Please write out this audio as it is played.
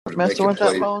Messing with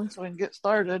that phone so we can get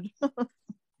started.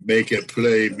 Make it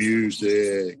play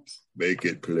music. Make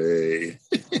it play.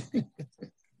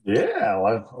 Yeah,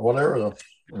 whatever.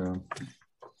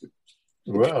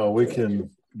 Well, we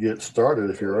can get started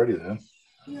if you're ready then.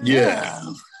 Yeah.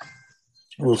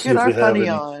 We'll see if we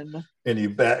have any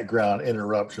background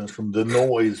interruptions from the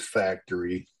noise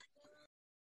factory.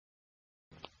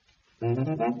 That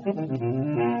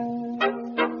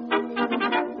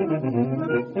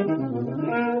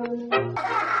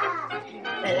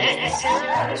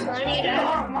sounds funny.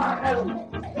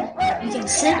 You can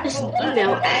send us an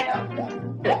email at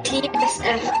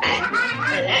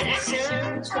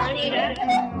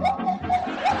tsf@thatsoundsfunny.com.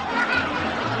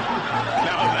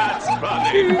 Now that's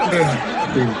funny.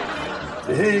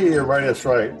 Hey, everybody, that's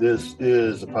right. This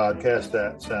is a podcast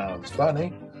that sounds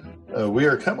funny. We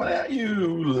are coming at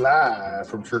you live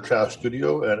from Church House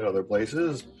Studio and other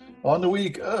places on the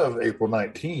week of April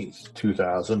 19th,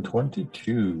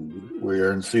 2022. We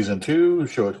are in Season 2,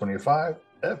 Show 25,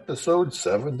 Episode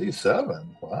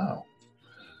 77. Wow.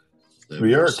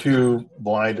 We are two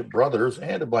blind brothers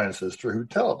and a blind sister who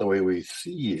tell it the way we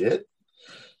see it.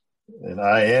 And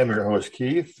I am your host,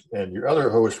 Keith, and your other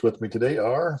hosts with me today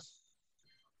are...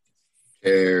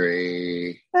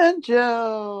 Terry. And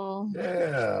Joe.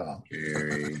 Yeah.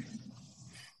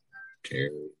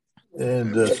 Terry.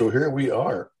 And so here we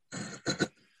are.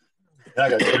 I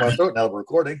got to clear my throat now we're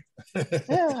recording.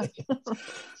 Yeah.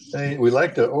 Hey, we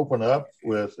like to open up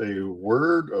with a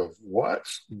word of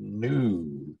what's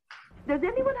new. Does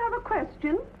anyone have a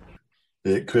question?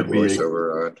 It could be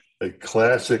a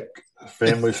classic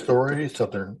family story,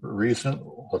 something recent,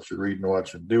 what you're reading,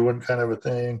 watching, doing kind of a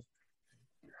thing.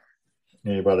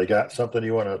 Anybody got something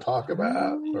you want to talk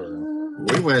about? Or?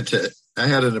 I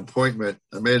had an appointment.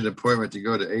 I made an appointment to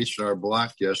go to H&R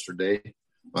Block yesterday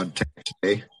on tax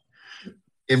day.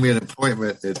 Gave me an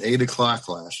appointment at 8 o'clock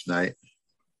last night.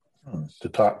 To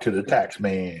talk to the tax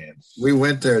man. We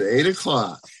went there at 8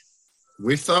 o'clock.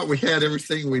 We thought we had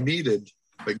everything we needed,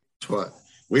 but guess what?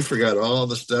 We forgot all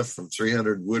the stuff from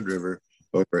 300 Wood River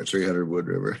over at 300 Wood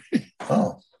River.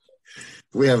 Oh.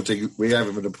 We have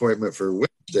an appointment for Wednesday.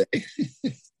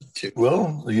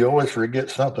 Well, you always forget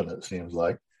something, it seems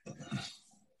like.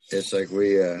 It's like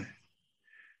we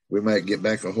might get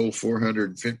back a whole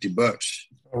 $450.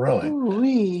 Oh, really?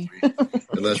 Ooh-wee.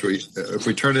 Unless if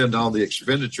we turn in all the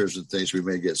expenditures and things, we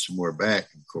may get some more back,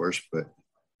 of course. But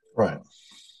right,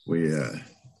 we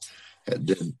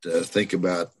didn't think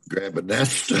about grabbing that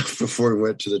stuff before we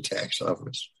went to the tax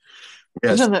office.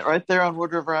 Yes. Isn't it right there on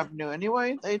Wood River Avenue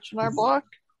anyway, the H&R Block?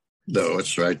 No,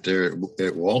 it's right there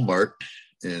at Walmart.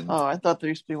 I thought there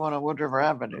used to be one on Wood River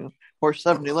Avenue, where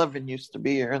 7-Eleven used to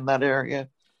be here in that area.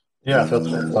 Yeah, I thought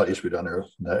it used to be down there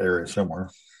in that area somewhere.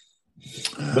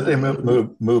 But they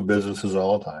move businesses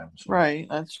all the time. So. Right,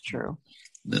 that's true.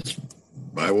 That's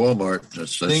by Walmart.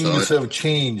 Things have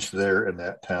changed there in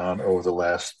that town over the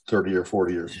last 30 or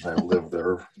 40 years since I lived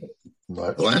there.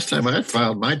 But the last time I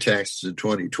filed my taxes in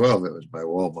 2012, it was by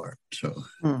Walmart. So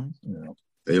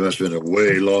it must have been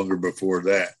way longer before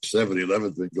that.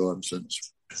 7-Eleven's been going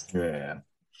since. Yeah.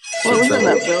 Well, it was in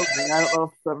that building. I don't know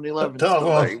if 7-Eleven's still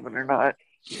there even or not.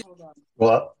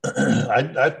 Well,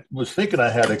 I was thinking I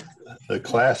had a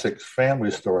classic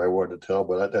family story I wanted to tell,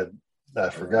 but I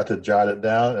forgot to jot it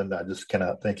down, and I just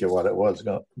cannot think of what it was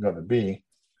going to be.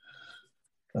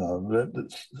 There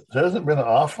hasn't been an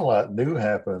awful lot new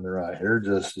happening around here,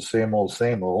 just the same old,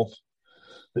 same old.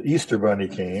 The Easter Bunny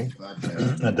came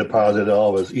and deposited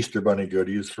all of his Easter Bunny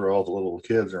goodies for all the little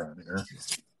kids around here.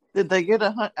 Did they get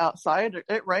a hunt outside?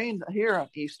 It rained here on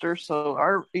Easter, so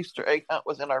our Easter egg hunt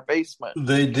was in our basement.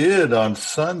 They did on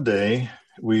Sunday.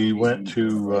 We went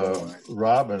to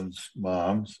Robin's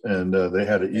mom's, and they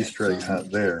had an Easter egg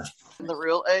hunt there. The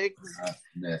real eggs,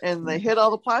 and they hid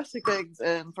all the plastic eggs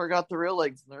and forgot the real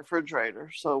eggs in the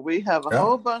refrigerator. So we have a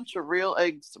whole bunch of real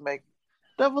eggs to make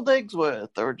deviled eggs with,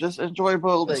 or just enjoy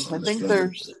boiled eggs. I think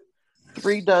there's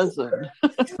 3 dozen.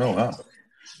 Oh, wow.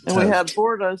 And we had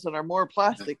 4 dozen or more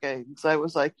plastic eggs. I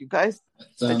was like, you guys,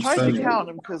 I tried to count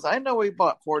them because I know we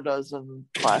bought 4 dozen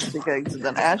plastic eggs, and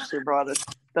then Ashley brought a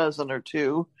dozen or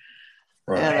 2.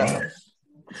 Right. And,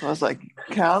 so I was like,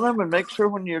 count them and make sure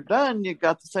when you're done, you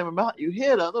got the same amount you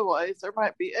hid. Otherwise, there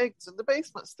might be eggs in the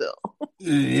basement still.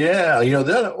 Yeah,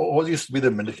 that always used to be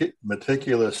the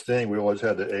meticulous thing. We always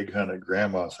had the egg hunt at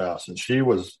Grandma's house, and she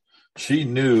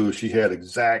knew she had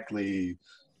exactly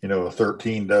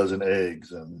 13 dozen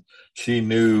eggs, and she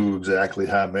knew exactly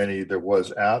how many there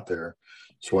was out there.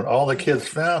 So when all the kids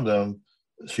found them,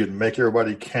 she'd make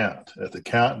everybody count. If the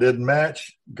count didn't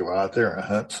match, go out there and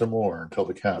hunt some more until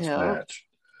the counts match.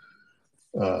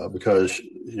 because she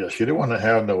didn't want to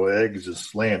have no eggs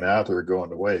just laying out there going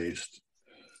to waste.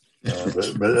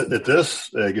 But at this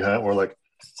egg hunt, we're like,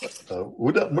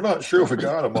 we're not sure if we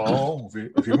got them all.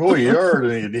 If you mow your yard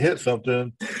and you hit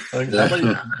something, like, how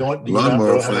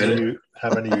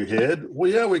many you hid?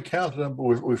 Well, yeah, we counted them, but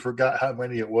we forgot how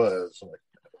many it was. I'm like,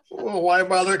 well, why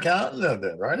bother counting them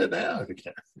then? Write it down if you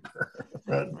can't.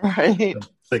 Right. I'm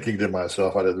thinking to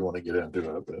myself, I didn't want to get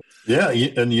into it, but yeah.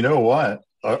 And you know what?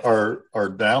 Our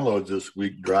downloads this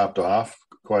week dropped off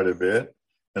quite a bit,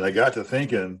 and I got to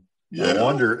thinking. Yeah. I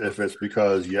wonder if it's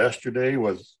because yesterday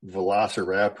was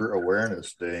Velociraptor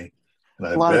Awareness Day, and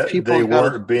I bet they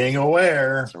weren't being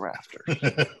aware.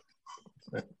 Velociraptors.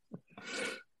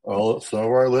 Some of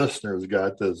our listeners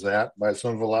got zapped by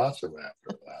some Velociraptor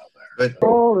out there.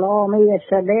 Oh, Lord, me, it's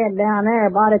so dead down there.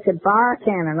 Body could fire a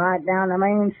cannon right down the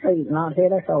main street and not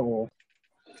hit a soul.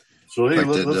 So, hey,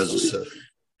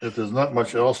 if there's not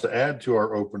much else to add to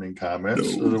our opening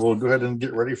comments, we'll go ahead and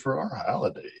get ready for our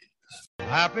holiday.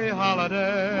 Happy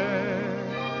holiday.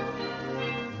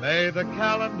 May the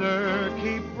calendar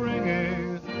keep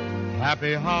bringing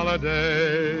happy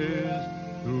holidays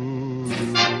to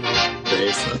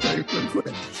you.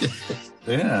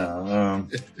 Yeah.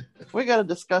 We got to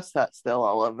discuss that still,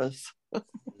 all of us.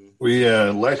 We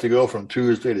like to go from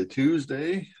Tuesday to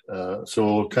Tuesday. So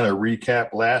we'll kind of recap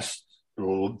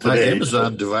today. My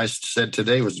Amazon device said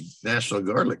today was National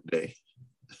Garlic Day.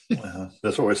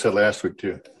 That's what we said last week,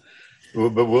 too.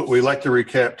 But we like to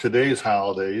recap today's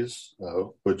holidays,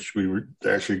 which we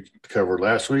actually covered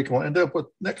last week, and we'll end up with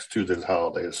next Tuesday's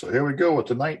holidays. So here we go with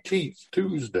the 19th,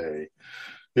 Tuesday.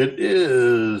 It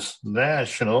is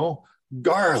National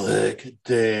Garlic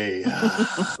Day.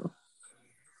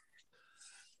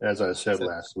 As I said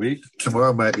last week.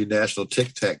 Tomorrow might be National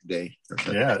Tic Tac Day.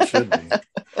 Yeah, it should be.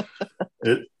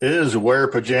 It is Wear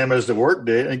Pajamas to Work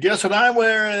Day. And guess what I'm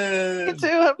wearing? Me too.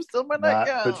 I'm still my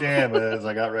nightgown. Not pajamas.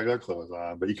 I got regular clothes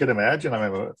on. But you can imagine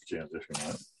I'm in pajamas if you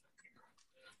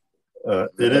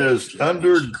want. It is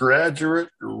Undergraduate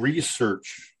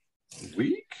Research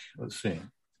Week. Let's see.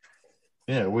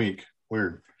 Yeah, week.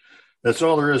 Weird. That's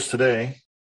all there is today.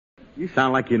 You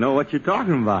sound like you know what you're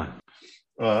talking about.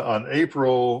 On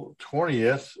April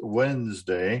 20th,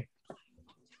 Wednesday,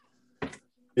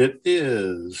 it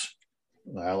is...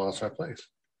 I lost my place.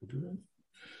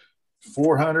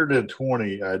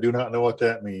 420. I do not know what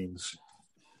that means.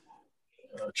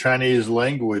 Chinese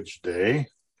Language Day.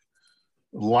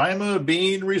 Lima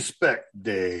Bean Respect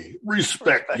Day.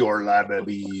 Respect your lima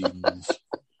beans.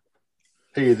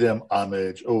 Pay them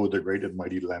homage. Oh, the great and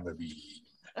mighty lima bean.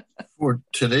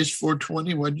 Today's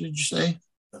 420. What did you say?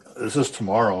 This is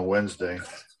tomorrow on Wednesday.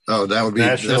 Oh, that would be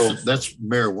National... that's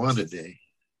Marijuana Day.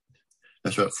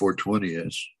 That's what 420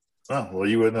 is. Oh, well,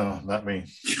 you would know, not me.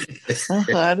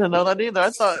 I didn't know that either.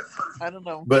 I don't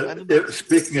know. But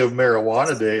speaking of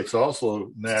Marijuana Day, it's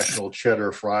also National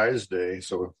Cheddar Fries Day.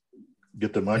 So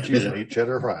get the munchies and eat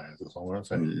cheddar fries. That's all I'm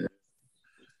saying. Yeah.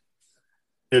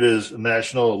 It is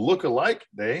National Look-alike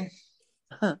Day.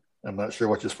 I'm not sure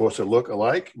what you're supposed to look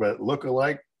alike, but look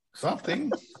alike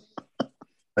something.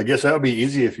 I guess that would be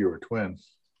easy if you were a twin.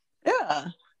 Yeah.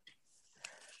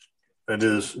 It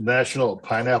is National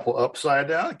Pineapple Upside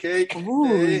Down Cake Ooh,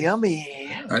 Day.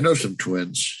 Yummy. I know some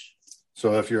twins.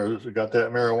 So if you've got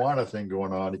that marijuana thing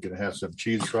going on, you can have some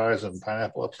cheese fries and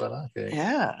pineapple upside down cake.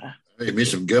 Yeah. Give me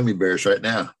some gummy bears right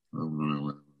now.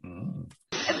 But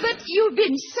you've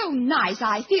been so nice,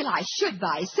 I feel I should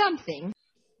buy something.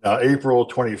 Now, April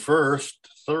 21st,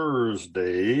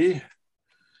 Thursday,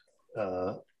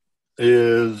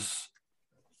 is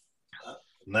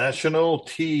National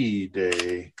Tea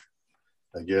Day.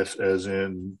 I guess as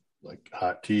in like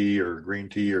hot tea or green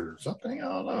tea or something. I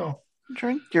don't know.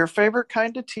 Drink your favorite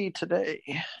kind of tea today.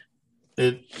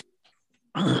 It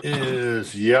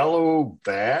is Yellow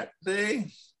Bat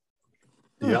Day.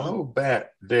 Yellow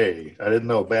Bat Day. I didn't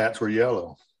know bats were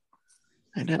yellow.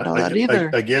 I didn't know that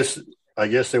either. I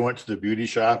guess they went to the beauty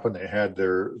shop and they had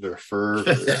their fur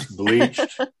bleached.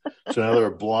 So now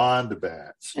they're blonde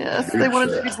bats. Yes, they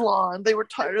wanted to be blonde. They were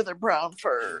tired of their brown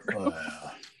fur.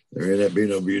 There ain't be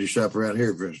no beauty shop around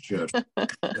here, Prince Josh.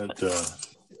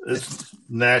 It's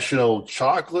National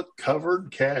Chocolate Covered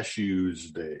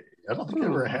Cashews Day. I don't think I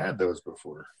ever had those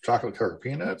before. Chocolate covered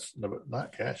peanuts, no, but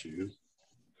not cashews.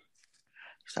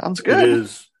 Sounds good. It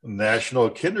is National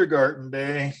Kindergarten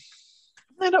Day.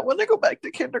 I don't want to go back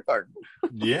to kindergarten.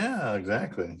 Yeah,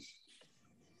 exactly.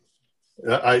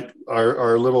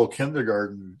 Our little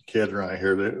kindergarten kid around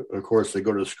here, of course, they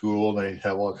go to school and they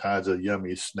have all kinds of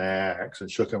yummy snacks,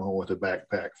 and she'll come home with a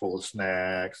backpack full of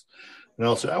snacks. And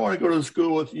I'll say, I want to go to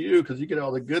school with you because you get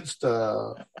all the good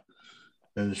stuff.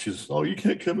 And she's, oh, you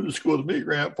can't come into school with me,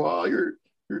 Grandpa. You're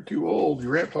too old.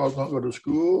 Your grandpa's not going to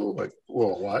school. Like,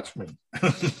 well, watch me.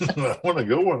 I want to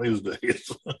go one of these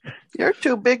days. You're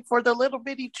too big for the little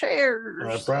bitty chairs.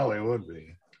 I probably would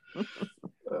be.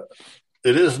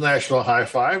 It is National High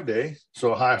Five Day.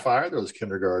 So high five those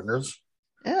kindergartners.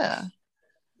 Yeah.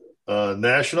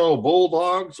 National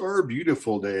Bulldogs Are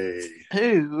Beautiful Day.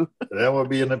 Ooh. That would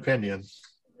be an opinion.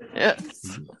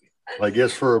 Yes. I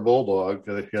guess for a bulldog,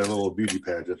 they got a little beauty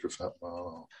pageant or something. I don't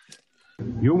know.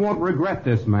 You won't regret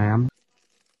this, ma'am.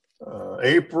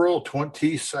 April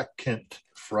 22nd,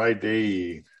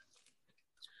 Friday,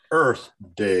 Earth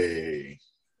Day.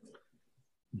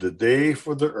 The day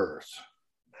for the Earth.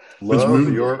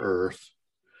 Love your Earth.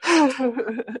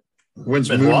 When's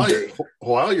And Moon Day?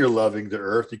 while you're loving the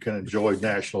Earth, you can enjoy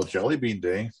National Jelly Bean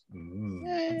Day.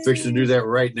 I'm fixing to do that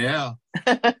right now.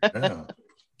 Yeah.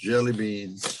 Jelly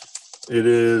beans. It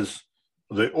is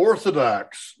the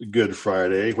Orthodox Good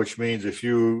Friday, which means if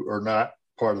you are not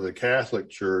part of the Catholic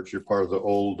Church, you're part of the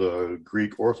old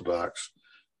Greek Orthodox.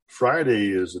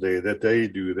 Friday is the day that they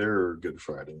do their Good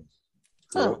Friday.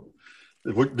 So,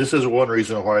 this is one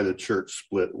reason why the church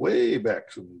split way back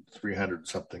in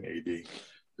 300-something AD,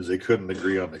 because they couldn't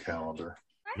agree on the calendar.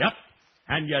 Yep.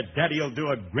 And your daddy will do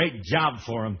a great job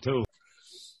for him, too.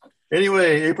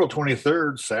 Anyway, April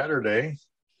 23rd, Saturday,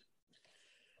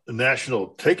 the National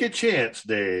Take a Chance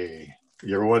Day.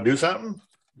 You ever want to do something?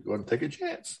 Go ahead and take a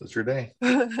chance. That's your day.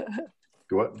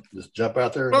 Go out, just jump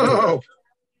out there. Oh.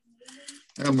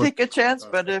 Take a chance,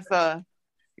 but if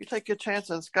you take a chance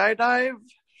and skydive,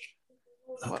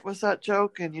 what was that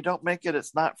joke? And you don't make it,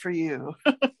 it's not for you.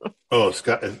 Oh,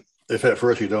 Scott! If at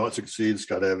first you don't succeed,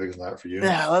 skydiving is not for you.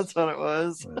 Yeah, that's what it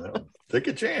was. Yeah. Take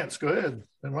a chance. Go ahead.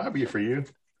 It might be for you.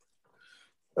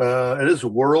 It is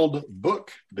World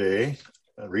Book Day.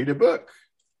 Read a book.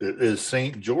 It is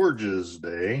St. George's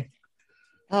Day.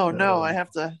 Oh, no, I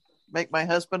have to make my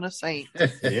husband a saint.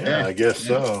 Yeah, I guess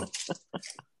so.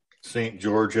 St.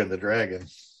 George and the Dragon.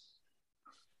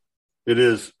 It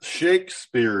is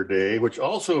Shakespeare Day, which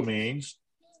also means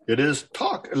it is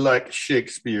Talk Like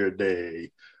Shakespeare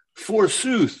Day.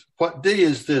 Forsooth, what day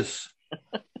is this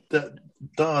that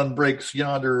dawn breaks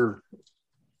yonder?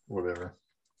 Whatever.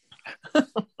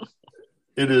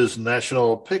 It is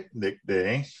National Picnic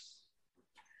Day.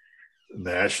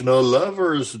 National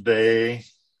Lovers Day.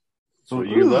 So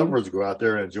you lovers go out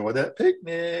there and enjoy that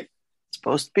picnic. It's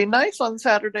supposed to be nice on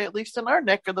Saturday, at least in our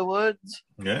neck of the woods.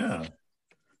 Yeah.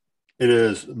 It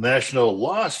is National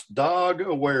Lost Dog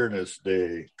Awareness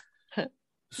Day.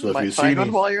 So you might find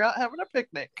one while you're out having a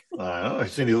picnic. I don't know.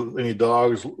 If you see any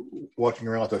dogs walking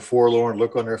around with a forlorn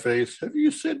look on their face, have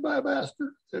you seen my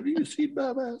master? Have you seen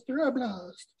my master? I'm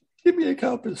lost. Give me a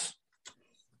compass.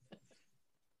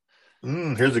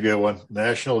 Here's a good one.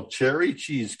 National Cherry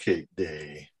Cheesecake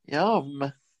Day.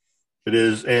 Yum. It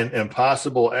is an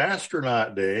Impossible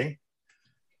Astronaut Day.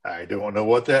 I don't know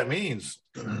what that means.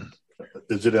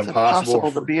 Is it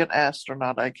impossible to be an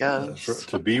astronaut, I guess?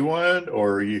 To be one,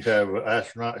 or you have an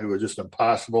astronaut who is just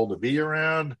impossible to be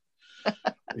around?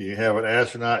 You have an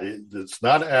astronaut that's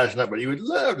not an astronaut, but you would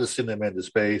love to send them into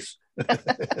space.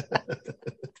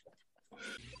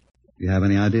 You have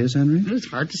any ideas, Henry? It's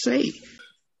hard to say.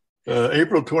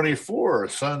 April 24,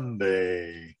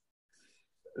 Sunday.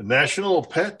 National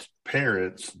Pet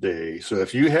Parents Day. So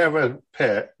if you have a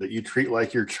pet that you treat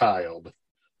like your child,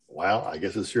 well, I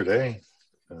guess it's your day.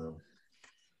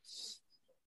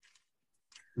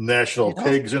 National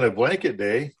Pigs in a Blanket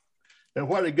Day. And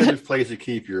what a good place to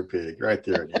keep your pig, right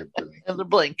there in your blanket. In the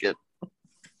blanket.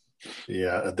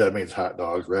 Yeah, that means hot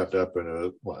dogs wrapped up in a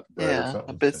what? Yeah,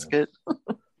 a biscuit.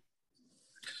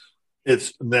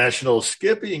 It's National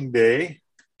Skipping Day.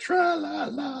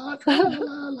 Tra-la-la,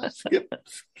 tra-la-la, skip,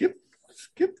 skip,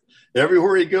 skip.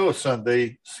 Everywhere you go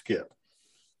Sunday, skip.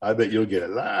 I bet you'll get a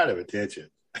lot of attention.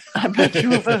 I bet you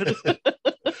would.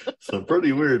 Some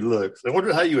pretty weird looks. I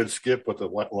wonder how you would skip with a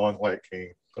long white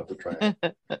cane. Have to try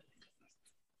it.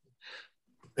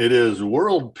 It is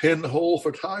World Pinhole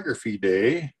Photography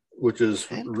Day, which is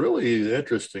really an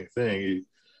interesting thing.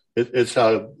 It's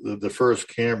how the first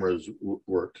cameras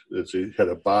worked. You had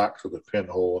a box with a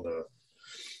pinhole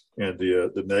and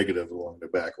the negative along the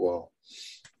back wall.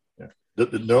 Yeah.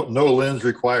 No lens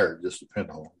required, just a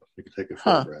pinhole. You can take a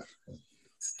photograph.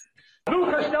 Lou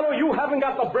Costello, you haven't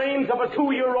got the brains of a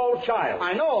 2-year-old child.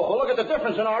 I know, but look at the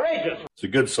difference in our ages. It's a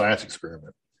good science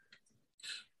experiment.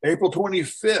 April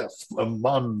 25th, a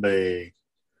Monday,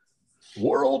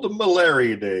 World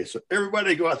Malaria Day. So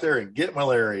everybody go out there and get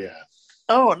malaria.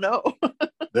 Oh, no.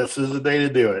 This is the day to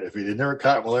do it. If you never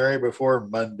caught malaria before,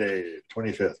 Monday,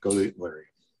 25th, go eat malaria.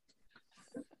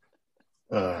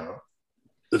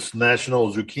 It's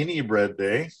National Zucchini Bread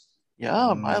Day.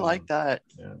 Yum, I like that.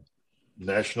 Yeah.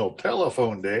 National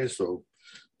Telephone Day, so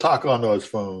talk on those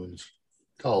phones.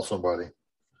 Call somebody.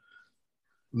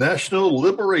 National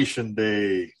Liberation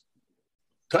Day.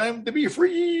 Time to be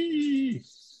free.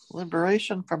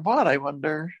 Liberation from what, I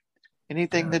wonder?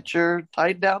 Anything that you're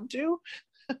tied down to?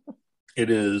 It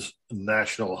is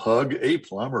National Hug a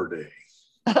Plumber Day.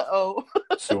 Oh.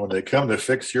 So when they come to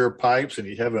fix your pipes and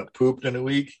you haven't pooped in a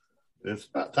week, it's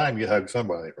about time you hug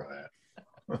somebody for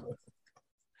that.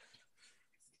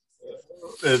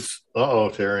 It's,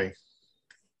 Terry.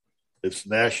 It's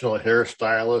National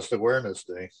Hairstylist Awareness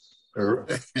Day, or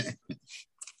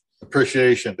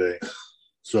Appreciation Day.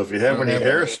 So if you have any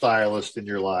hairstylists in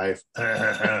your life,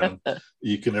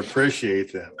 you can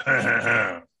appreciate them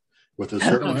with a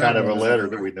certain kind of a letter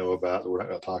that we know about that we're not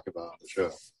going to talk about on the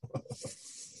show.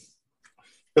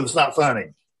 But it's not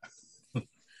funny.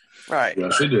 Right.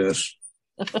 Yes, it is.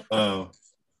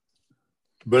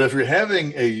 But if you're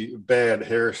having a bad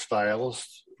hairstylist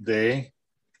day,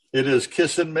 it is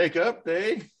Kiss and Make Up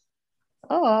Day.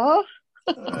 Aww.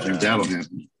 That'll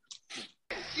happen.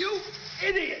 You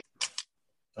idiot!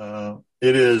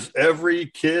 It is Every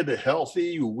Kid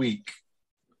Healthy Week.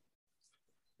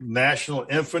 National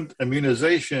Infant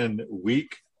Immunization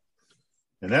Week.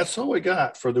 And that's all we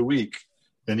got for the week.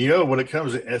 And when it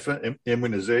comes to infant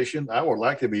immunization, I would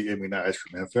like to be immunized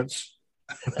from infants.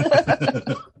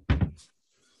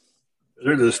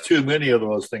 There's just too many of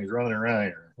those things running around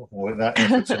here. Well, not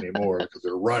infants anymore because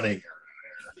they're running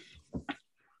around here.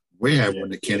 We have one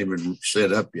that can't even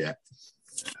set up yet.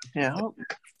 Yeah.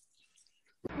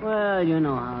 Well, you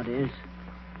know how it is.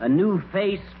 A new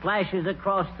face flashes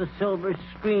across the silver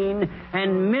screen,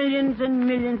 and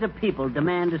millions of people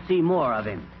demand to see more of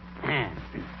him.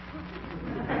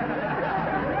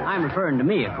 I'm referring to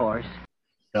me, of course.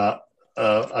 I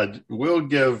will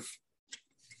give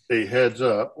a heads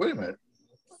up. Wait a minute.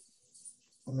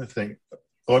 Let me think.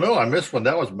 Oh, no, I missed one.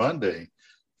 That was Monday.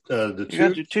 You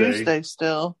got your Tuesday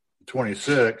still.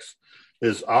 26th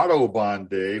is Autobahn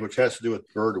Day, which has to do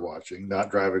with bird watching, not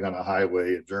driving on a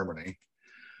highway in Germany.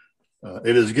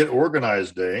 It is Get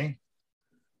Organized Day,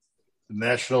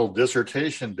 National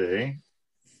Dissertation Day,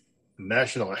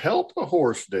 National Help a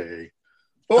Horse Day.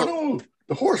 Oh, no,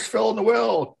 the horse fell in the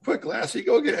well. Quick, Lassie,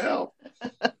 go get help.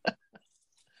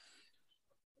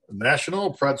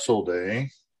 National Pretzel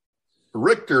Day,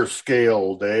 Richter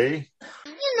Scale Day.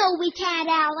 You know we can't,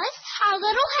 Alice. Our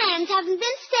little hands haven't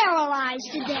been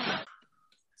sterilized today.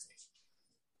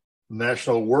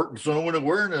 National Work Zone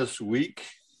Awareness Week.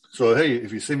 So, hey,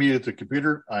 if you see me at the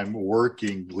computer, I'm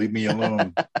working. Leave me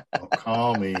alone. Don't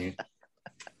call me.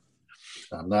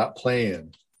 I'm not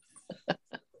playing.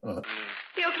 You'll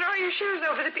throw your shoes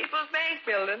over the People's Bank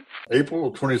building.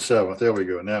 April 27th. There we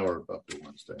go. Now we're up to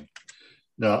Wednesday.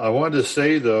 Now, I wanted to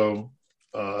say, though,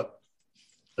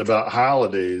 about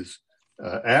holidays.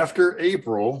 After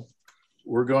April,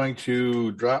 we're going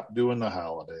to drop doing the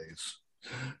holidays.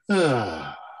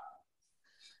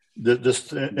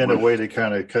 Just in a way to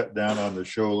kind of cut down on the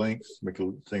show length, make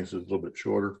things a little bit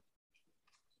shorter.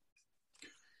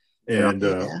 And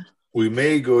we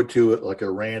may go to it like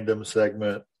a random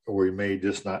segment, or we may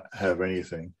just not have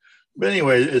anything. But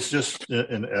anyway, it's just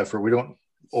an effort. We don't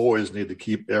always need to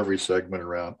keep every segment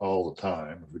around all the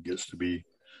time. If it gets to be,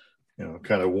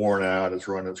 kind of worn out, it's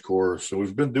run its course. So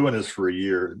we've been doing this for a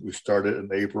year. We started in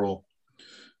April.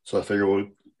 So I figure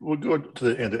we'll go to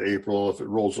the end of April. If it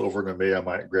rolls over into May, I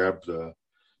might grab the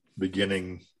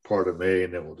beginning part of May,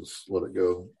 and then we'll just let it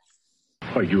go.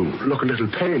 Oh, you look a little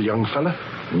pale, young fella.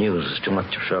 News is too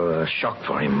much of a shock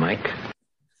for him, Mike.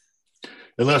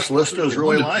 Unless listeners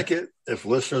really like it. If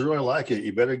listeners really like it,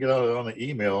 you better get on the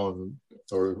email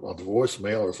or on the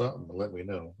voicemail or something and let me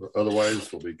know.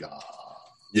 Otherwise, we'll be gone.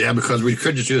 Yeah, because we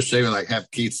could just say, like, have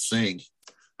Keith sing.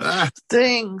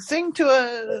 Sing to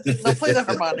us. Now play the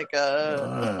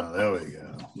harmonica. There we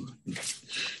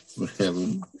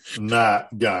go.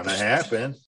 Not gonna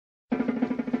happen.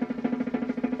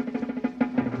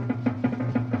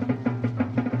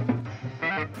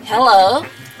 Hello,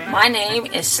 my name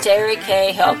is Terry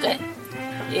K. Hilton.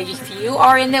 If you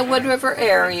are in the Wood River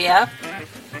area,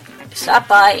 stop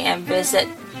by and visit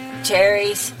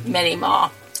Terry's Mini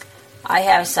Mall. I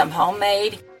have some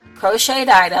homemade crocheted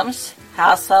items,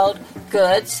 household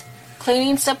goods,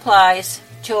 cleaning supplies,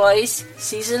 toys,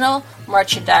 seasonal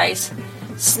merchandise,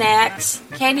 snacks,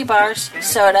 candy bars,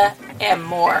 soda, and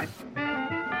more.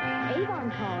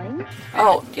 Avon calling.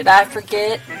 Oh, did I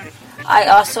forget? I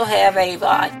also have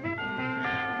Avon.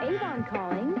 Avon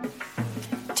calling.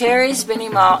 Terry's Mini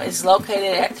Mall is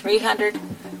located at 300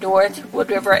 North Wood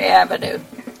River Avenue.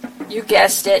 You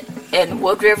guessed it, in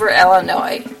Wood River,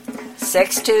 Illinois,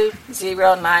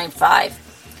 62095.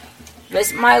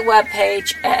 Visit my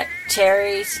webpage at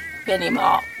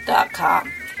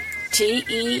terrysminimall.com.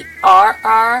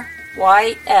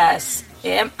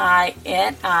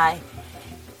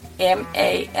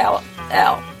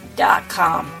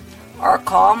 TerrysMinimall.com, or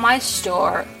call my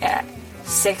store at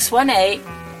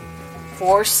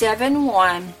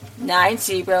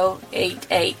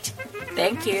 618-471-9088.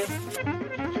 Thank you.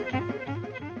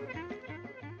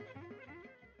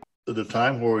 The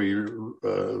time where we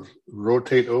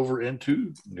rotate over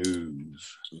into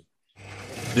news.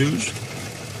 News?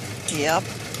 Yep.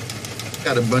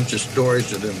 Got a bunch of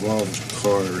stories that involve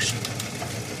cars.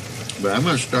 But I'm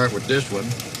going to start with this one.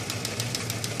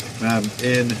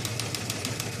 In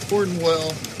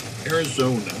Cornwall,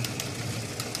 Arizona,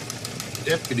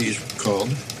 deputies were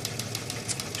called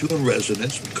to a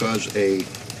residence because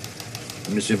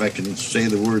let me see if I can say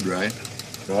the word right.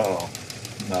 Uh-oh.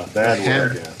 Not a bad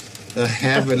word, yeah. The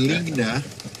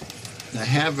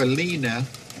javelina,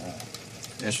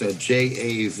 that's a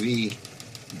J-A-V,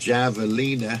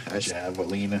 javelina,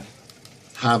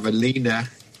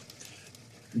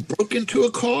 broke into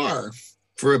a car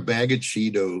for a bag of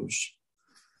Cheetos.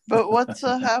 But what's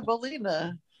a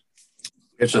javelina?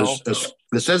 It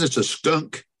says it's a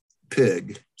skunk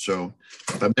pig. So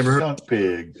I've never heard skunk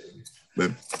pig.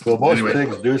 But most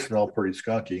pigs do smell pretty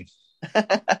skunky.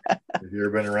 Have you ever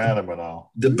been around them at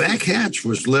all? The back hatch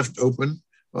was left open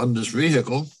on this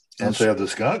vehicle. Once they have the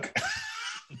skunk?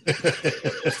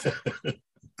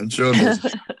 And so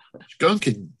the skunk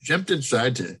had jumped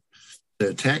inside to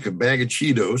attack a bag of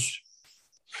Cheetos.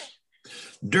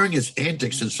 During its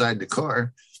antics inside the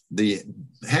car, the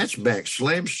hatchback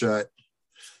slammed shut.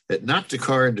 It knocked the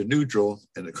car into neutral,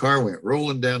 and the car went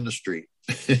rolling down the street.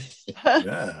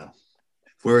 Yeah.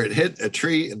 Where it hit a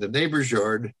tree in the neighbor's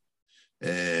yard,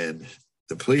 and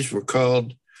the police were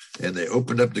called, and they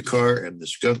opened up the car, and the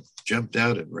skunk jumped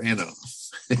out and ran off.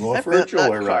 Going for a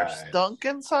joyride. Stunk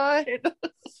inside.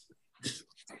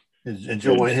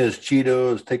 Enjoying his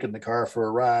Cheetos, taking the car for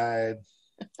a ride.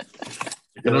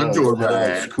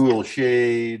 Cool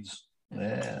shades.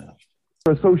 Yeah.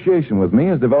 Association with me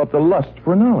has developed a lust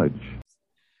for knowledge.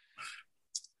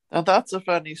 Now that's a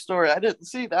funny story. I didn't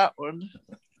see that one.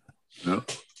 No.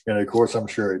 And of course, I'm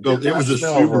sure it was a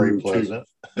Subaru,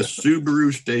 a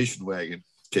Subaru station wagon. In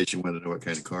case you want to know what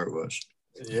kind of car it was.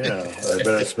 Yeah, I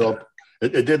bet it smelled.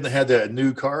 It didn't have that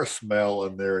new car smell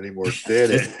in there anymore,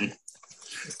 did it?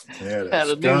 Had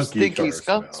a new stinky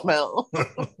skunk smell.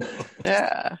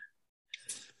 Yeah.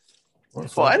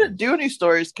 Well, I didn't do any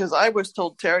stories because I was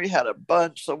told Terry had a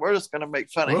bunch, so we're just going to make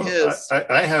fun of his.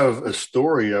 I have a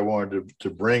story I wanted to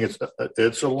bring.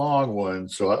 It's a long one,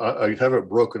 so I have it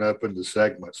broken up into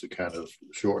segments to kind of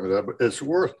shorten it up. But it's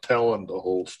worth telling the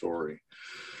whole story.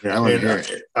 Yeah,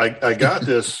 I got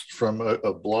this from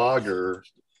a blogger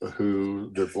who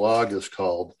their blog is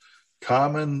called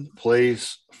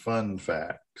Commonplace Fun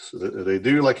Facts. They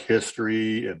do like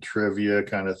history and trivia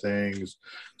kind of things.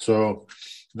 So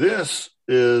this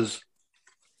is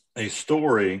a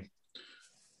story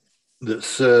that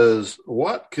says,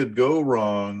 what could go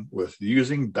wrong with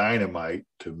using dynamite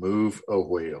to move a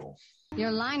whale?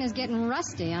 Your line is getting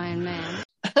rusty, Iron Man.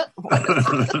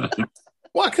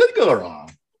 What could go wrong?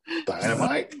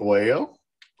 Dynamite, whale.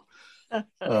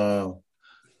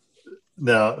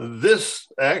 Now, this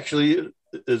actually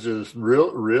is a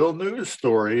real news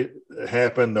story. It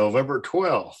happened November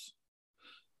 12th,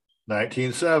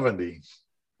 1970.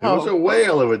 It was a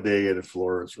whale of a day in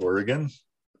Florence, Oregon.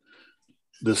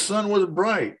 The sun was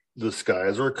bright. The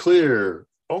skies were clear.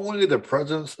 Only the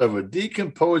presence of a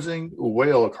decomposing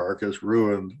whale carcass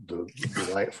ruined the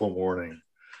delightful morning.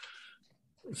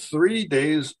 3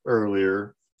 days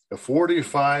earlier, a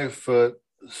 45-foot,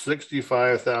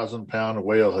 65,000-pound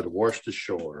whale had washed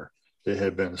ashore. It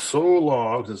had been so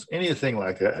long since anything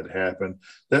like that had happened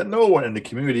that no one in the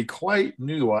community quite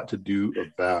knew what to do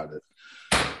about it.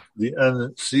 The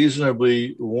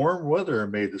unseasonably warm weather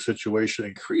made the situation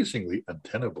increasingly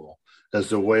untenable as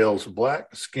the whale's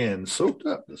black skin soaked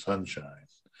up the sunshine.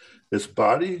 Its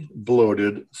body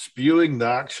bloated, spewing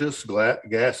noxious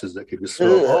gases that could be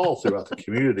smelled all throughout the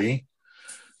community.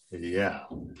 Yeah.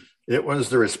 It was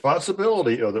the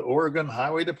responsibility of the Oregon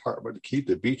Highway Department to keep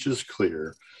the beaches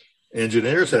clear.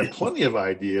 Engineers had plenty of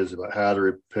ideas about how to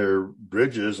repair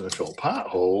bridges and fill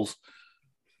potholes.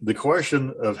 The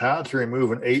question of how to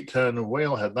remove an 8-ton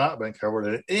whale had not been covered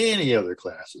in any other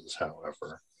classes,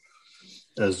 however.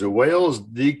 As the whale's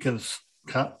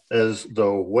as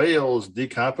the whale's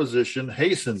decomposition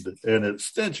hastened and its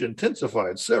stench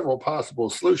intensified, several possible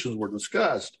solutions were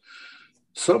discussed.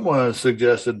 Someone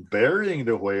suggested burying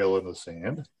the whale in the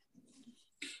sand.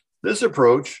 This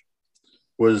approach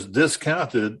was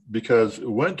discounted because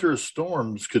winter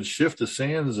storms could shift the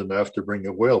sands enough to bring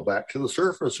the whale back to the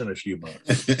surface in a few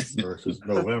months versus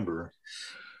November.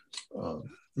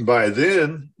 By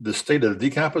then, the state of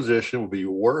decomposition will be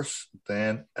worse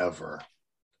than ever.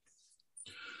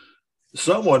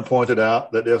 Someone pointed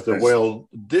out that if the whale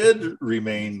did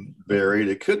remain buried,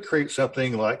 it could create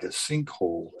something like a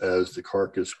sinkhole as the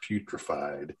carcass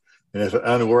putrefied. And if an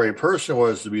unwary person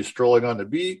was to be strolling on the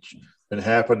beach and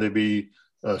happened to be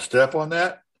step on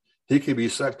that, he could be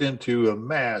sucked into a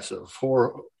mass of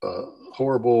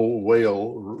horrible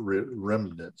whale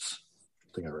remnants. I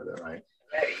think I read that right.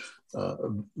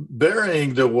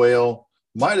 Burying the whale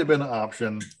might have been an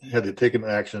option had they taken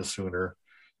action sooner.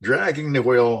 Dragging the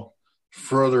whale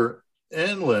further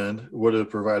inland would have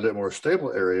provided a more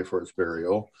stable area for its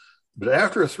burial. But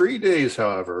after 3 days,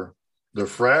 however, the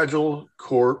fragile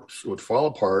corpse would fall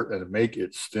apart and make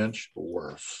its stench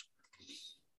worse.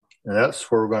 And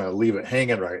that's where we're going to leave it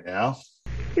hanging right now.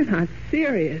 You're not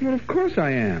serious. Well, of course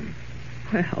I am.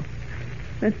 Well,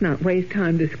 let's not waste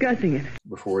time discussing it.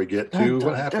 Before we get to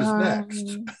what happens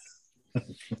next.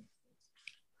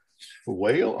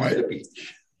 Whale on the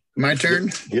beach. My turn?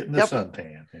 Getting the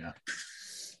suntan, yeah.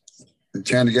 I'm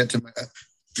trying to get to my...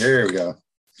 There we go.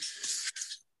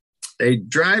 A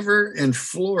driver in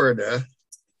Florida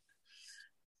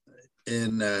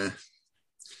in...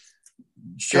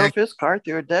 Drove his car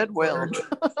through a dead whale.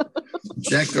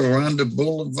 Jacaranda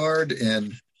Boulevard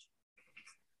and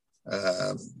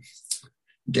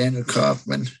Daniel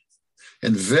Kaufman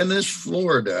in Venice,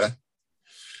 Florida.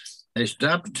 They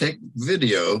stopped to take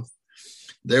video.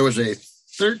 There was a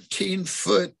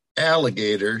 13-foot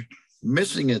alligator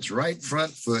missing its right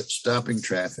front foot, stopping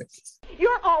traffic.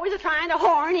 You're always trying to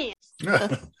horn in.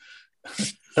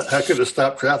 How could it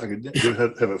stop traffic? It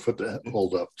didn't have a foot to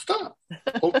hold up. Stop.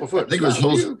 Hold my foot. I think it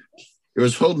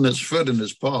was holding its foot in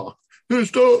his paw.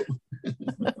 Stop.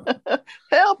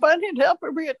 Help, I need help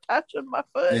for reattaching my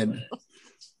foot. And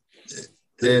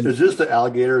is this the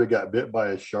alligator that got bit by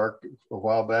a shark a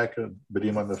while back and bit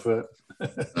him on the foot?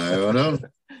 I don't know.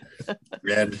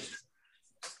 And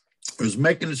it was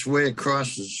making its way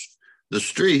across the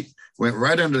street, went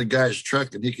right under the guy's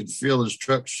truck, and he could feel his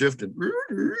truck shifting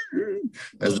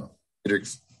as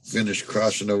it finished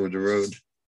crossing over the road.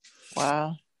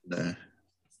 Wow. That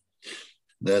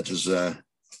was...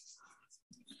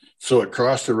 So it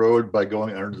crossed the road by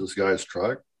going under this guy's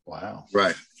truck? Wow.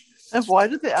 Right. And why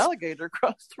did the alligator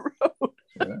cross the road?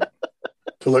 Yeah.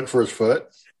 To look for his foot?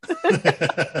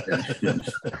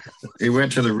 He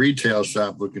went to the retail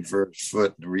shop looking for his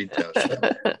foot in the retail shop.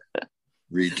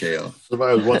 Retail.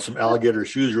 Somebody wants some alligator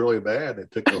shoes really bad. They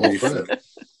took the whole foot.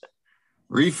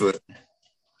 Refoot.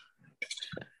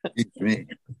 Me.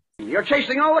 You're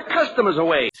chasing all the customers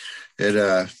away.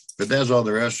 But that's all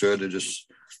the rest of it.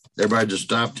 Everybody just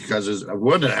stopped because there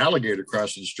wasn't an alligator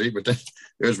crossing the street, but it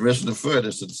was missing a foot.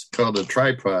 It's called a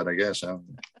tripod, I guess.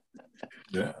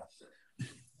 Yeah.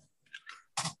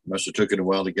 Must have took it a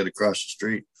while to get across the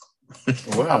street.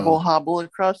 Wow. Hobble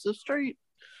across the street.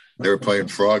 They were playing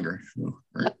Frogger.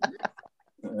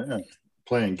 Yeah,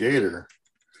 playing Gator.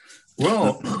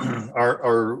 Well,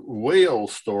 our whale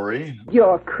story.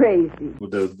 You're crazy.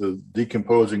 With the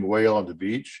decomposing whale on the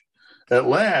beach. At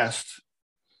last,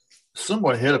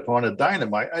 someone hit upon a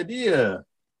dynamite idea.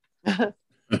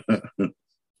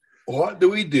 What do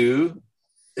we do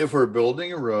if we're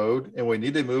building a road and we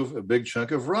need to move a big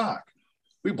chunk of rock?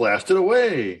 We blast it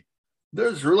away.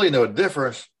 There's really no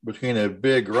difference between a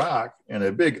big rock and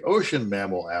a big ocean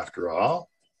mammal, after all.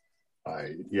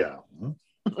 In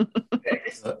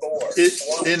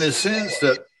the sense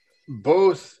that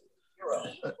both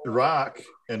rock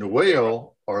and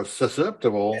whale are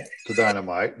susceptible to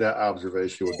dynamite, that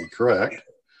observation would be correct.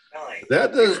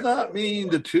 That does not mean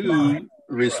the two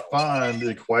respond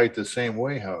in quite the same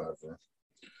way, however.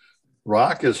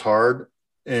 Rock is hard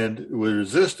and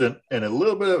resistant, and a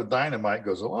little bit of dynamite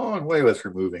goes a long way with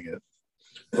removing it.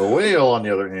 The whale, on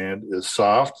the other hand, is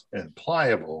soft and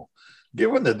pliable.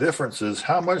 Given the differences,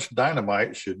 how much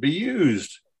dynamite should be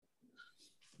used?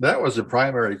 That was the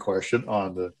primary question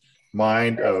on the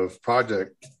mind of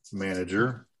project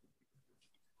manager.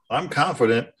 I'm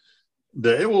confident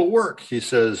that it will work, he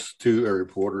says to a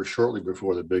reporter shortly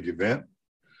before the big event.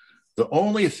 The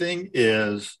only thing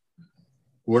is,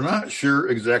 we're not sure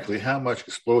exactly how much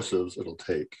explosives it'll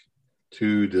take.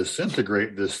 to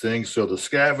disintegrate this thing so the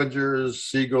scavengers,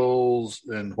 seagulls,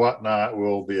 and whatnot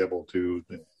will be able to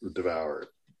devour it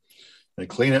and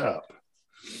clean it up.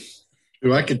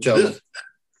 Well, I could tell them.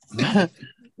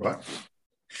 Right.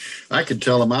 I could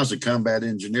tell them I was a combat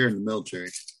engineer in the military.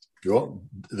 Well,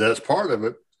 that's part of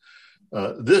it.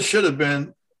 This should have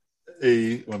been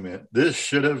This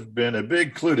should have been a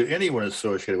big clue to anyone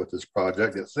associated with this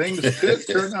project that things could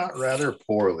turn out rather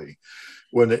poorly.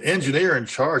 When the engineer in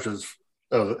charge of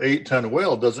the 8-ton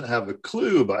whale doesn't have a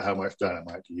clue about how much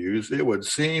dynamite to use, it would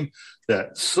seem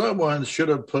that someone should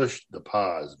have pushed the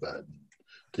pause button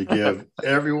to give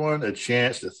everyone a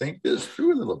chance to think this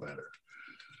through a little better.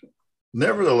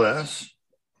 Nevertheless,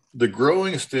 the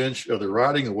growing stench of the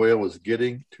rotting whale was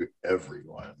getting to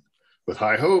everyone. With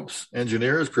high hopes,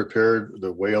 engineers prepared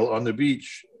the whale on the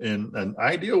beach. In an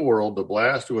ideal world, the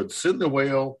blast would send the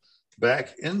whale back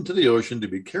into the ocean to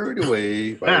be carried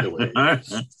away by the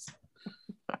waves.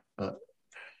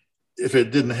 If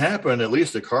it didn't happen, at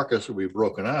least the carcass would be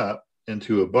broken up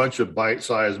into a bunch of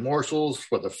bite-sized morsels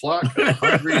for the flock of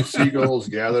hungry seagulls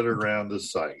gathered around the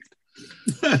site.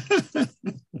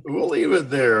 We'll leave it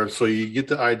there so you get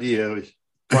the idea.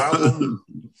 Problem,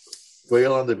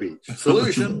 whale on the beach.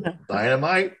 Solution,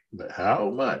 dynamite, but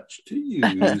how much to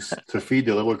use to feed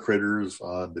the little critters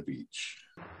on the beach?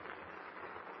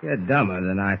 You're dumber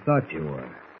than I thought you were.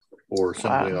 Or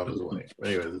simply on his way.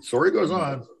 Anyway, the story goes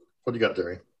on. What do you got,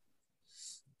 Terry?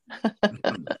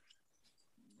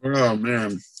 Oh,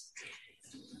 man.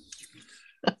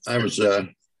 I was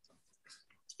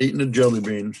eating the jelly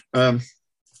beans. Let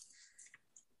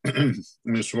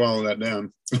me swallow that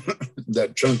down.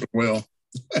 That chunk of whale.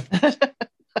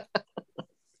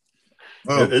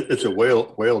 Oh, it's a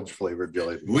whale flavored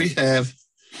jelly bean. We have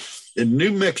in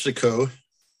New Mexico,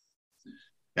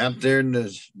 out there in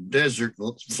the desert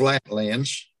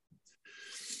flatlands,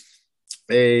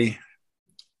 this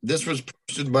was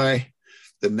posted by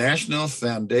the National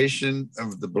Foundation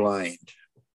of the Blind.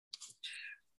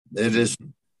 It is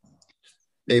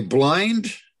a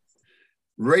blind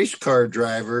race car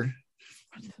driver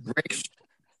breaks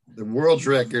the world's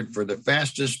record for the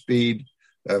fastest speed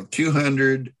of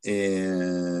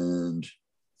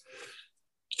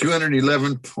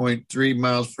 211.3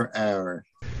 miles per hour.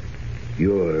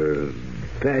 You're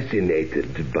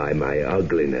fascinated by my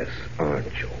ugliness,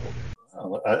 aren't you?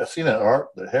 I seen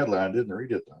the headline, didn't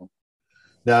read it though.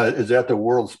 Now, is that the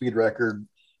world speed record?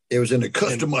 It was in a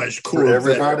customized for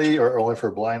everybody or only for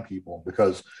blind people?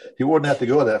 Because he wouldn't have to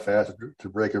go that fast to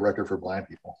break a record for blind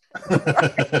people.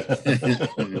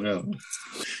 You know,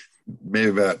 maybe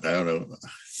about, I don't know,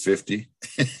 50.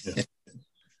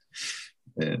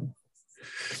 Yeah.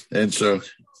 And so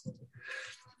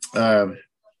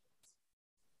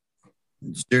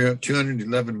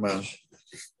 211 miles.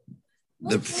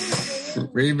 The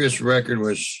previous record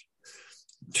was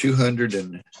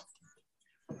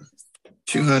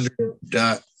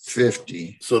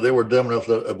 200.50. So they were dumb enough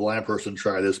to let a blind person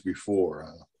try this before.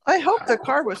 I hope the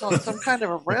car was on some kind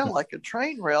of a rail, like a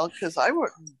train rail, because I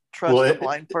wouldn't trust a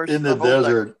blind person. In the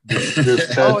desert,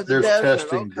 there's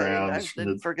testing grounds. I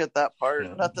didn't forget that part.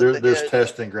 Yeah. There's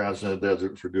testing grounds in the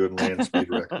desert for doing land speed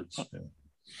records.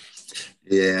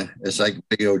 Yeah, it's like a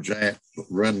big old giant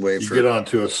runway. You get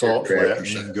onto a salt flat and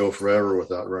you can go forever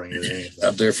without running into anything.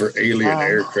 Out there for alien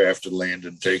aircraft to land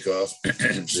and take off.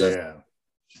 Yeah.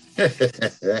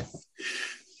 The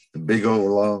big old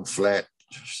long flat.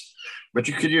 But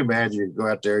could you imagine you go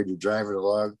out there and you're driving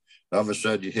along, all of a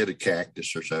sudden you hit a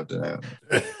cactus or something. I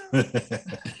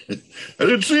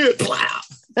didn't see it.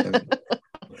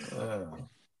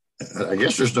 I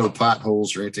guess there's no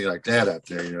potholes or anything like that out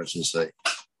there. You know, it's just like,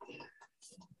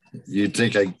 you'd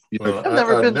think I've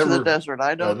never been to the desert.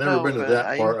 I don't know. I've never been to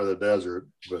that part of the desert,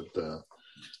 but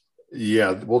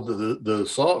yeah, well, the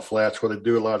salt flats where they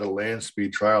do a lot of land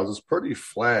speed trials is pretty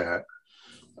flat,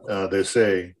 they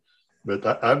say.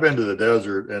 But I've been to the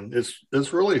desert and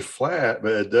it's really flat,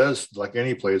 but it does, like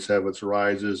any place, have its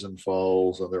rises and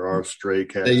falls, and there are stray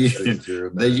cats. They used a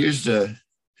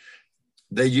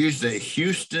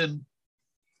Houston.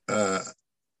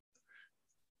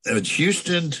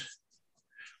 Houston.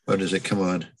 What is it? Come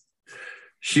on.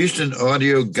 Houston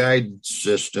audio guidance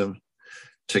system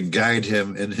to guide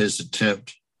him in his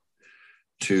attempt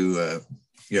to,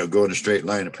 go in a straight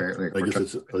line, apparently. I guess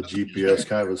it's a GPS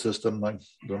kind of a system. I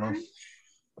don't know.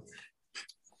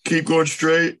 Keep going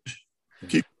straight.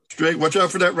 Keep straight. Watch out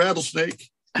for that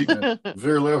rattlesnake.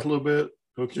 Veer left a little bit.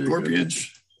 Okay,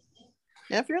 scorpions.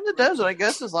 Yeah, if you're in the desert, I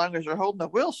guess as long as you're holding the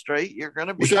wheel straight, you're going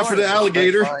to be. Watch out for the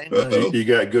alligator. You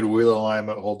got good wheel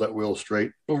alignment. Hold that wheel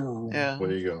straight. Yeah.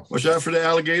 There you go. Watch out for the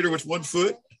alligator with 1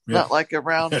 foot. Not like a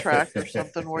round track or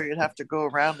something where you'd have to go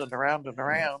around and around and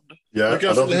around. Yeah, Look I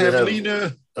out don't for the think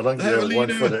javelina. I don't think they have one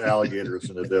for the alligators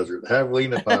in the desert.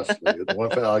 Javelina possibly. One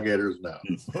for alligators, no.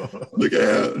 Look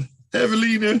out.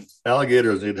 Javelina.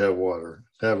 Alligators need to have water.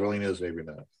 Javelinas, maybe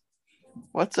not.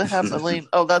 What's a javelina?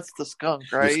 Oh, that's the skunk,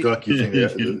 right? The skunk you think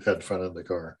that had fun in the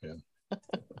car. Yeah.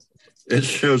 It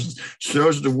shows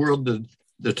the world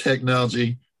the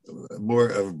technology more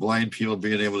of blind people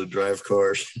being able to drive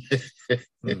cars.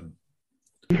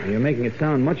 You're making it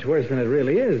sound much worse than it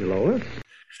really is, Lois.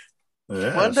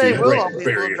 Yeah, one day we'll all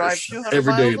be able to drive 200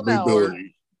 every day miles an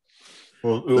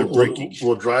hour.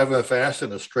 Well, driving fast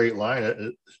in a straight line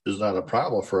it is not a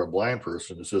problem for a blind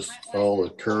person. It's just all the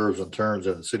curves and turns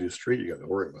in the city street you got to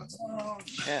worry about.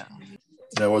 Yeah.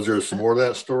 Now, was there some more of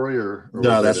that story, or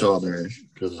no? That's all there is.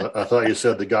 Because I thought you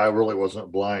said the guy really wasn't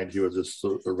blind; he was just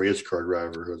a race car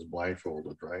driver who was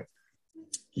blindfolded, right?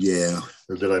 Yeah.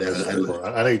 Or did I miss that part?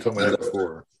 I know you told me that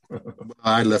before.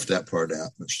 I left that part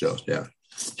out, but still, yeah.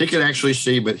 He could actually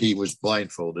see, but he was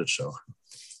blindfolded. So,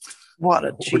 what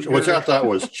a cheater. Which I thought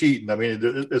was cheating. I mean,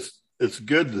 it's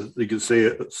good that you could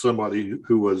say somebody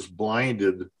who was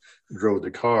blinded drove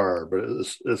the car, but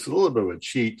it's a little bit of a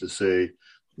cheat to say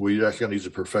we actually going to use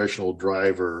a professional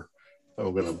driver.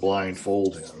 I'm going to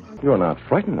blindfold him. You're not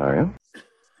frightened, are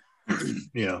you?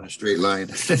 Yeah, straight line.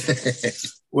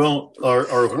 Well,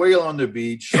 our whale on the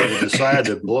beach, we decided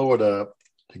to blow it up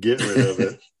to get rid of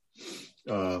it.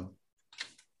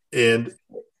 And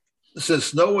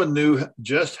since no one knew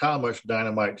just how much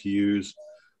dynamite to use,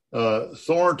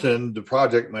 Thornton, the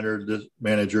project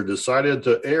manager, decided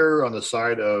to err on the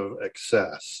side of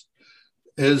excess.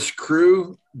 His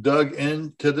crew dug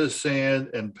into the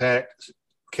sand and packed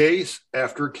case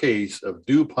after case of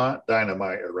DuPont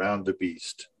dynamite around the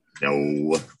beast.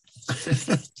 No.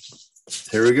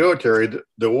 Here we go, Terry.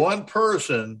 The one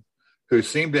person who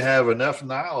seemed to have enough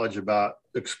knowledge about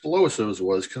explosives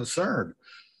was concerned.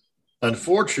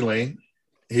 Unfortunately,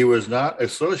 he was not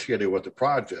associated with the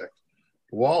project.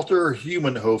 Walter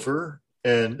Humenhofer,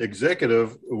 an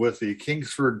executive with the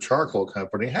Kingsford Charcoal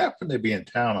Company, happened to be in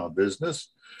town on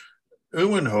business.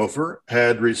 Humenhofer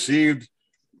had received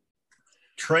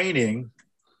training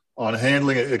on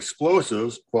handling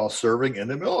explosives while serving in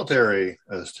the military,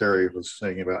 as Terry was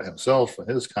saying about himself and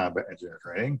his combat engineer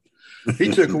training. He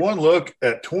took one look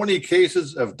at 20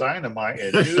 cases of dynamite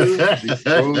and knew the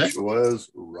approach was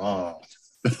wrong.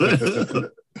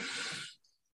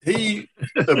 He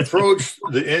approached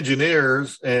the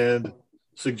engineers and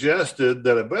suggested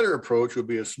that a better approach would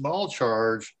be a small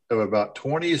charge of about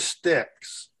 20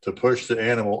 sticks to push the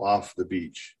animal off the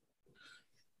beach.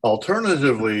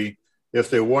 Alternatively, if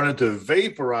they wanted to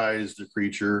vaporize the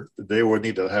creature, they would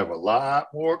need to have a lot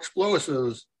more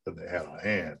explosives than they had on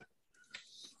hand.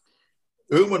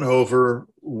 Humenhofer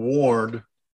warned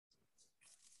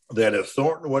that if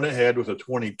Thornton went ahead with the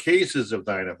 20 cases of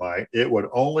dynamite, it would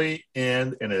only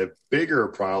end in a bigger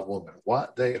problem than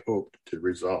what they hoped to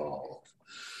resolve.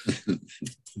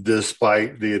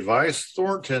 Despite the advice,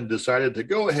 Thornton decided to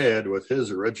go ahead with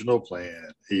his original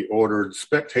plan. He ordered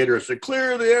spectators to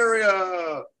clear the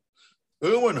area.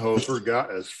 Humenhofer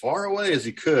got as far away as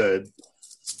he could,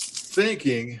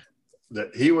 thinking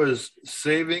that he was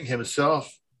saving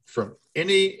himself from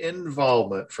any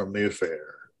involvement from the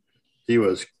affair. He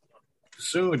was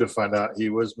soon to find out he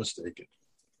was mistaken.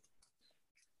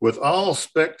 With all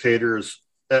spectators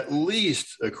at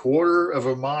least a quarter of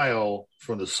a mile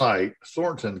from the site,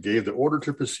 Thornton gave the order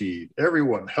to proceed.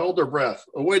 Everyone held their breath,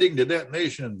 awaiting the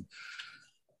detonation.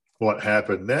 What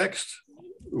happened next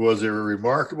was a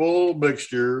remarkable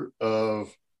mixture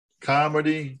of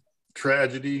comedy,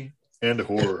 tragedy, and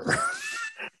horror.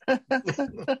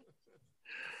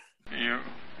 You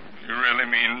really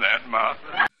mean that,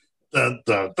 Martha? Dun,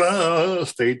 dun, dun.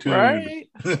 Stay tuned Right?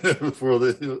 for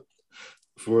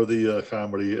the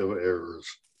comedy of errors.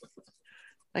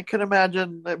 I can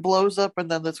imagine it blows up and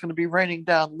then it's going to be raining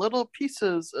down little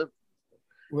pieces of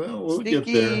We'll get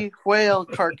there. sneaky whale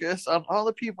carcass on all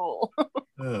the people.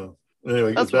 Yeah.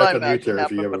 Anyway, That's get what I back on you, imagine Terry,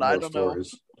 if you have happened, but I more don't know.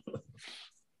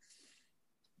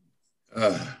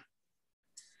 stories.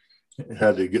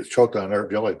 Had to get choked on our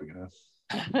jelly bean.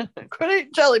 Huh? Quit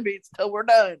eating jelly beans till we're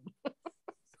done.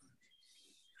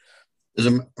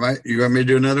 Right? You want me to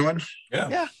do another one?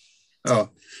 Yeah. Oh,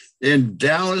 in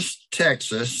Dallas,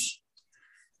 Texas,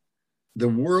 the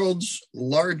world's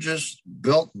largest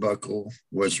belt buckle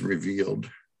was revealed.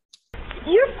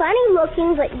 You're funny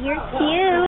looking, but you're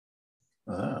cute.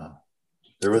 Ah,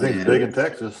 everything's big in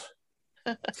Texas.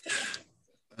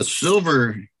 A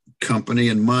silver company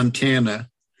in Montana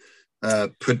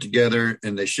put together,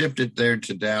 and they shipped it there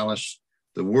to Dallas,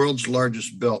 the world's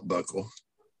largest belt buckle,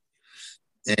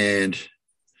 and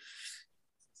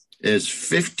is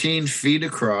 15 feet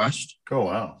across. Oh,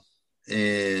 wow.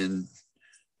 And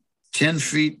 10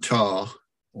 feet tall.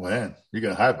 Man, you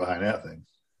can hide behind that thing.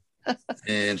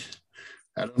 And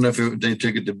I don't know if they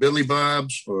took it to Billy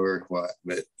Bob's or what,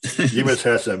 but you must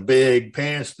have some big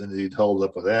pants that you'd hold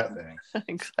up with that thing.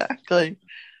 Exactly.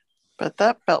 But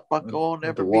that belt buckle will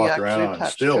never be actually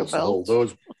attached to a belt.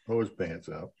 Hold those pants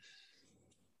up.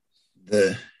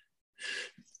 There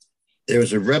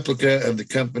was a replica of the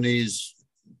company's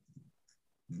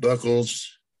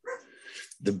buckles.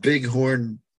 The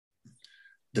Bighorn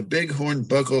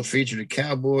buckle featured a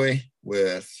cowboy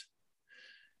with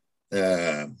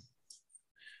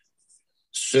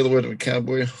silhouette of a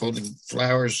cowboy holding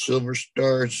flowers, silver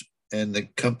stars, and the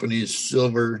company's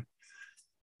silver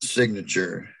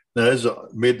signature. Now, is it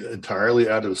made entirely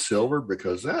out of silver?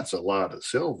 Because that's a lot of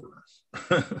silver.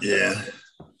 Yeah.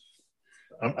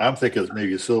 I'm thinking it's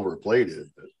maybe silver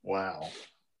plated, but wow.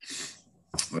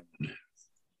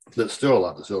 That's still a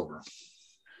lot of silver.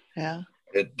 Yeah.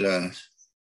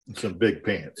 Some big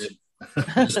pants.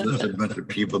 It's a bunch of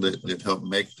people that helped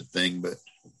make the thing, but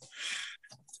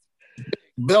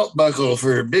belt buckle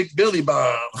for Big Billy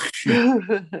Bob.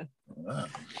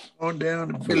 On down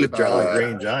to Billy Bob. Jolly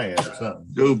Green Giant or something.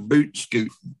 Go boot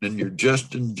scoot in your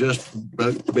Justin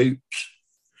boots.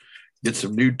 Get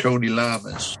some new Tony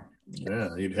Lamas.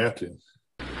 Yeah, you'd have to.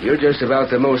 You're just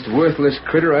about the most worthless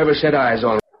critter I ever set eyes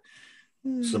on.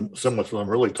 Some with some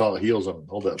really tall heels on.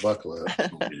 Hold that buckle up.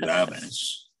 Tony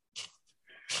Lamas.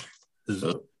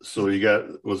 So you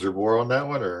got, was there more on that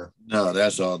one or? No,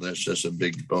 that's all. That's just a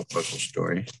big belt buckle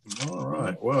story. All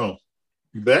right. Well,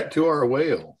 back to our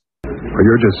whale. Well,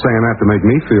 you're just saying that to make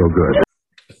me feel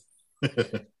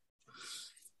good.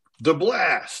 The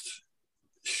blast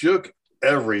shook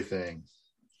everything,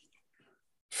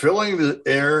 filling the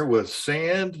air with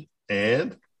sand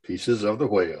and pieces of the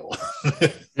whale.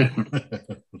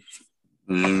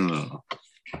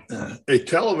 A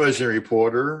television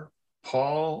reporter,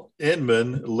 Paul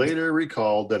Inman, later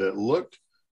recalled that it looked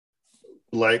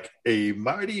like a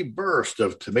mighty burst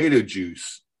of tomato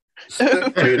juice.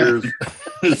 Spectators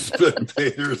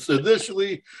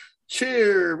initially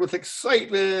cheered with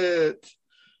excitement.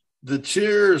 The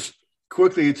cheers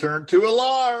quickly turned to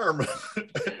alarm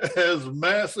as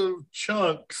massive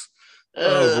chunks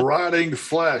of rotting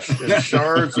flesh and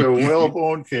shards of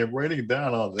whalebone came raining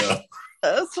down on them.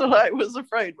 That's what I was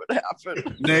afraid would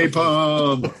happen.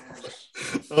 Napalm.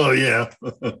 Oh, yeah.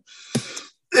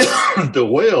 The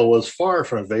whale was far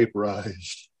from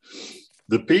vaporized.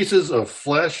 The pieces of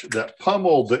flesh that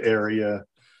pummeled the area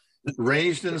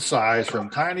ranged in size from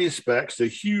tiny specks to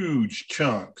huge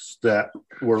chunks that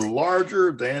were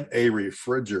larger than a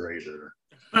refrigerator.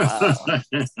 Wow.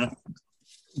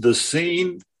 The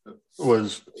scene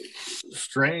was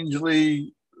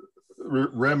strangely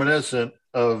reminiscent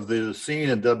of the scene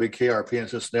in WKRP in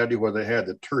Cincinnati where they had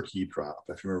the turkey drop,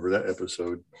 if you remember that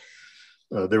episode.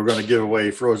 They were going to give away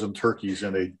frozen turkeys,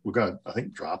 and they were going to, I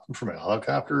think, drop them from a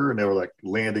helicopter, and they were like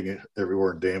landing it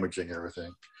everywhere and damaging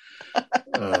everything.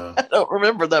 I don't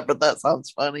remember that, but that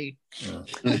sounds funny.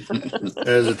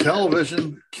 As a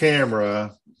television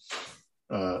camera,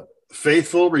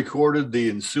 Faithful recorded the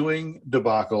ensuing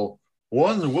debacle.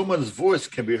 One woman's voice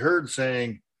can be heard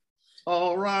saying,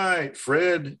 "All right,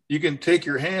 Fred, you can take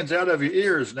your hands out of your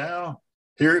ears now.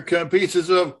 Here come pieces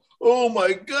of, oh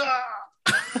my God."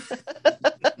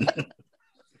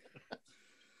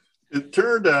 It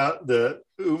turned out that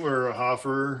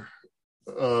Umerhofer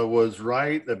was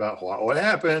right about what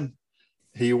happened.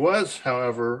 He was,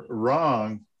 however,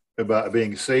 wrong about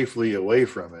being safely away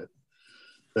from it.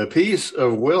 A piece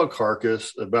of whale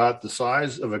carcass about the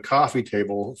size of a coffee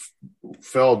table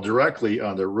fell directly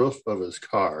on the roof of his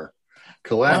car,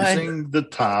 collapsing the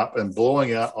top and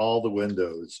blowing out all the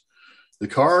windows. The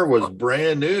car was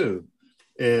brand new,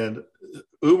 and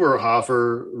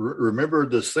Uberhofer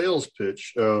remembered the sales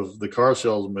pitch of the car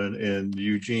salesman in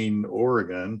Eugene,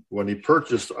 Oregon, when he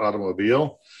purchased the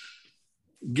automobile.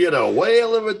 Get a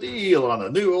whale of a deal on a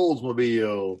new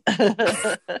Oldsmobile.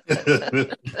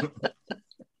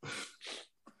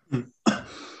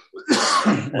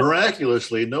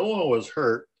 Miraculously, no one was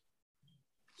hurt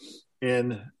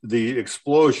in the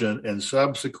explosion and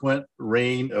subsequent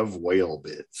rain of whale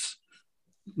bits.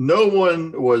 No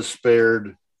one was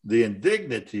spared the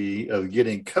indignity of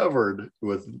getting covered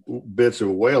with bits of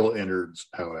whale innards,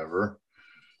 however.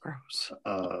 Gross.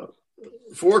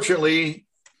 Fortunately,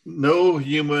 no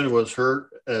human was hurt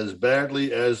as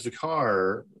badly as the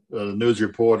car, news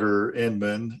reporter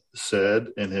Inman said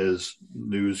in his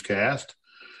newscast.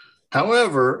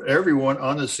 However, everyone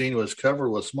on the scene was covered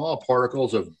with small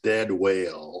particles of dead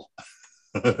whale.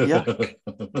 Yuck.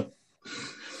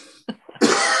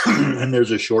 And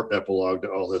there's a short epilogue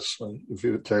to all this.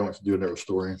 If Terry wants to do another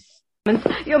story.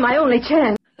 You're my only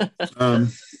chance.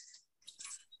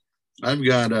 I've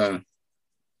got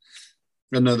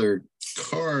another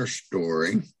car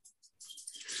story.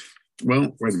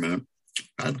 Well, wait a minute.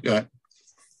 I've got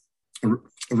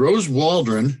Rose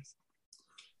Waldron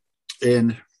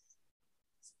in,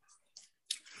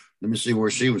 let me see where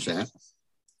she was at.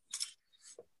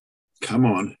 Come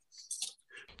on.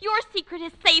 Your secret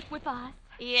is safe with us.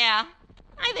 Yeah,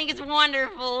 I think it's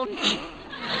wonderful.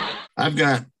 I've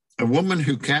got a woman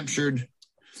who captured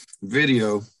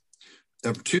video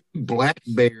of 2 black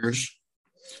bears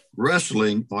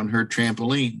wrestling on her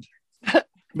trampoline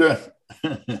in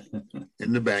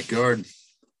the backyard.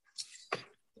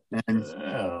 And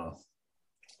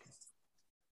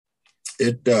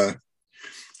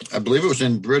I believe it was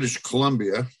in British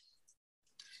Columbia.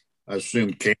 I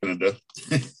assume Canada.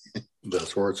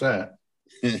 That's where it's at.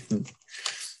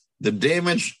 The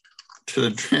damage to the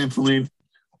trampoline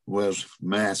was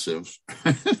massive.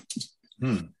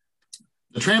 The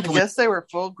trampoline. I guess they were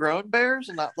full-grown bears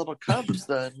and not little cubs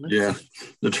then. Yeah.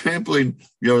 The trampoline,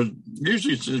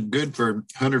 usually it's good for a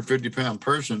 150-pound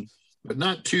person, but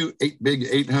not 2 big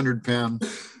 800-pound.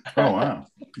 Oh, wow.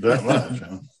 That much,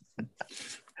 huh?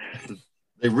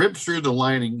 They ripped through the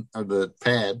lining of the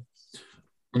pad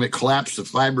and it collapsed the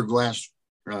fiberglass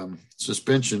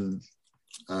suspension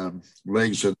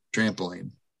legs of the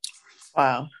trampoline.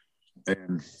 Wow.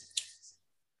 And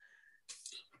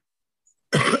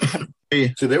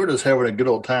so they were just having a good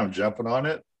old time jumping on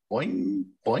it. Boing,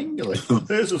 boing. You're like,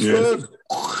 this is fun.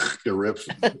 It rips.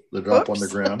 They drop on the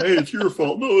ground. Hey, it's your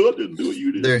fault. No, I didn't do it.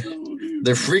 You did.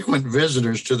 They're frequent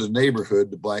visitors to the neighborhood,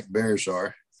 the black bears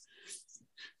are,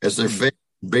 as their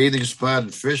bathing spot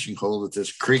and fishing hole at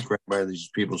this creek right by these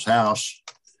people's house.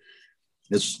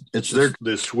 It's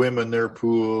they swim in their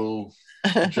pool,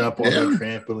 jump on their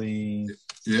trampoline.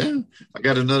 Yeah. I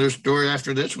got another story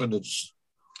after this one that's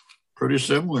pretty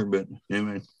similar, but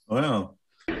anyway. Wow.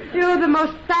 You're the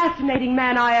most fascinating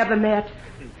man I ever met,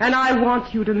 and I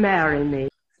want you to marry me.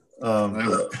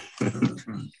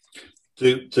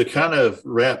 To kind of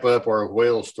wrap up our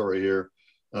whale story here,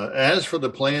 as for the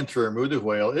plan to remove the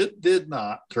whale, it did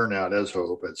not turn out as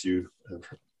hoped, as you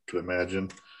could imagine.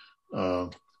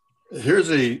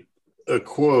 Here's a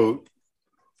quote: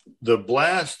 "The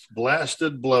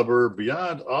blasted blubber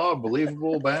beyond all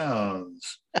believable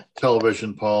bounds."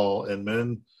 Television Paul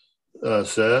Inman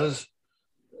says.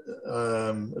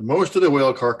 Most of the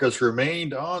whale carcass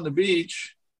remained on the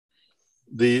beach.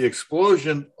 The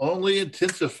explosion only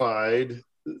intensified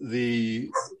the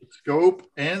scope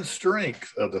and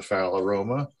strength of the foul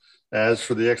aroma. As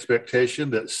for the expectation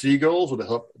that seagulls would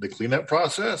help the cleanup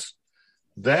process,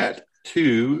 that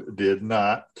too did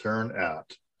not turn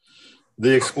out.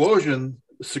 The explosion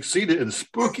succeeded in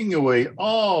spooking away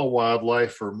all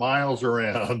wildlife for miles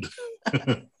around.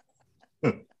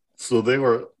 So they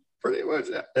were pretty much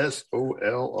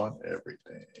SOL on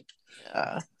everything.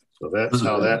 Yeah. So that's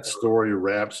how that story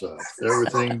wraps up.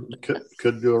 Everything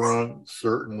could go wrong,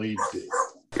 certainly did.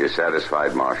 You're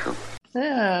satisfied, Marshal?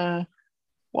 Yeah.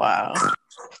 Wow.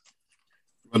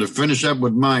 But to finish up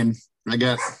with mine, I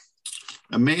got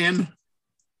a man.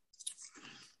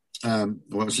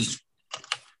 What was his?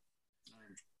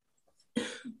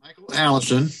 Michael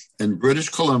Allison in British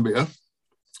Columbia,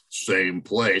 same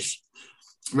place.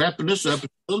 Wrapping this up, a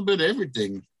little bit of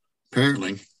everything,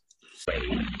 apparently.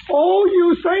 Oh,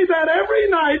 you say that every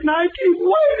night, and I keep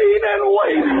waiting and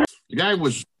waiting. The guy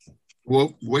was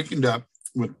waking up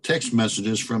with text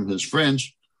messages from his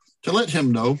friends to let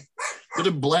him know that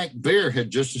a black bear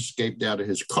had just escaped out of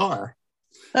his car.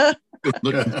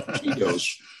 Looking for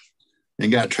Cheetos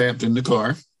and got trapped in the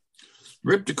car,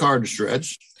 ripped the car to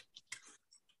shreds,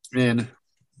 and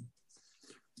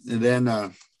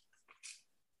then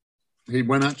he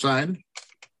went outside,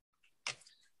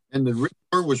 and the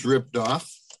door was ripped off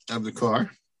of the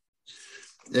car,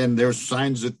 and there were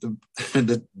signs that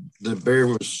the bear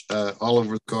was all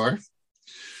over the car.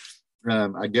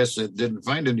 I guess it didn't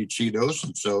find any Cheetos,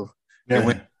 and so they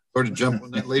went to jump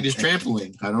on that lady's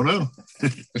trampoline. I don't know.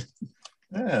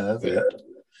 Yeah, that's it.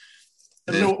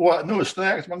 No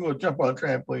snacks. I'm going to jump on a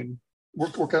trampoline.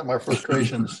 Work out my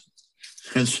frustrations.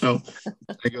 And so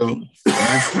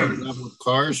I started off with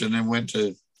cars, and then went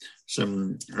to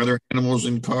some other animals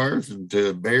in cars, and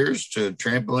to bears, to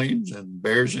trampolines, and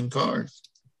bears in cars.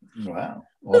 Wow.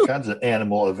 All kinds of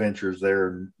animal adventures there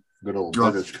in good old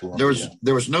British Columbia.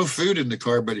 There was no food in the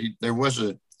car, but there was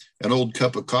a an old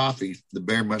cup of coffee. The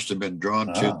bear must have been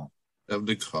drawn to of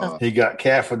the coffee. He got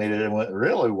caffeinated and went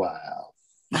really wild.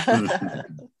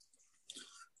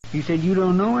 You said you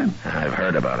don't know him? I've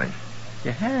heard about him.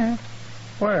 You have?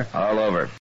 Where? All over.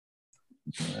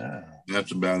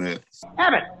 That's about it.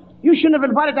 Abbott, you shouldn't have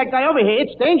invited that guy over here.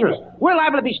 It's dangerous. We're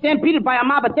liable to be stampeded by a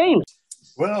mob of dames.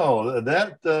 Well,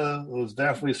 that was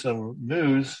definitely some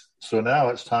news. So now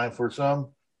it's time for some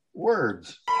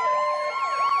words.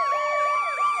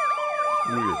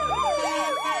 Weird.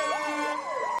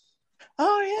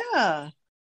 Oh, yeah.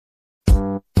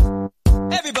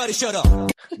 Everybody shut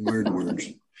up. Weird words.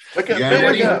 Look at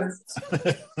I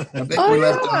think we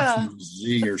left off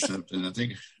Z or something. I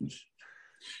think.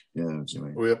 Yeah.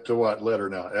 Anyway. We up to what letter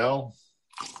now? L?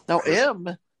 No,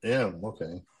 M. M,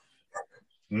 okay.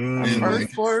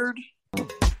 First word.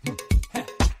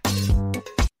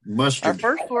 Mustard. Our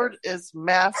first word is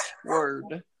math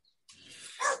word.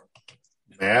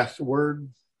 Math word?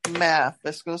 Math.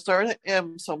 It's going to start at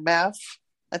M, so math.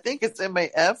 I think it's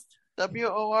MAF.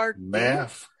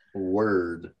 Math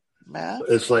word. Math.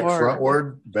 It's like word.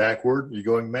 frontward, backward. You're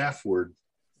going math word.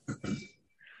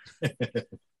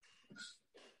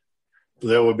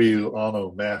 That would be on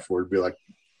a math word. Be like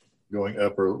going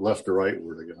up or left or right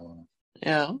word again.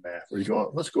 Yeah. Math. Are you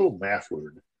going? Let's go math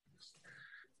word.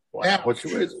 Wow.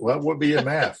 What would be a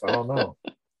math? I don't know.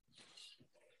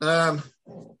 I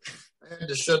had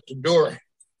to shut the door.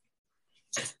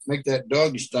 Make that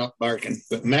doggy stop barking.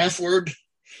 But math word?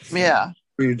 Yeah.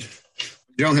 You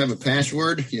don't have a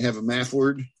password. You have a math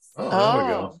word. Oh, there we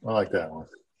go. I like that one.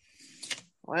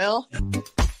 Well.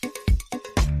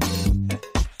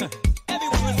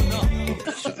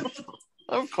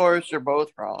 Of course, you're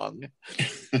both wrong.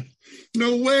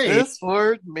 No way. This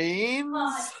word means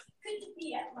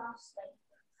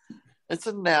it's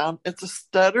a noun. It's a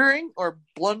stuttering or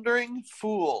blundering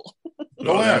fool.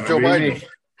 Oh, yeah, Joe Biden.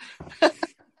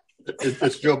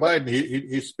 It's Joe Biden.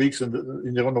 He speaks and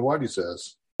you don't know what he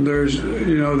says. There's,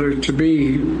 there to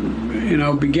be,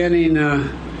 beginning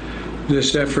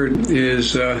this effort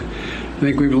is, I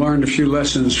think we've learned a few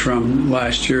lessons from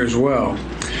last year as well.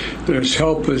 There's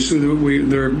help us.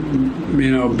 They're,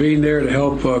 being there to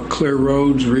help clear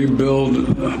roads,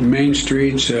 rebuild main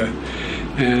streets,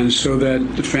 and so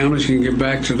that the families can get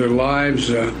back to their lives.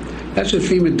 That's what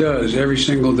FEMA does every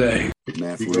single day. He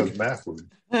goes math word.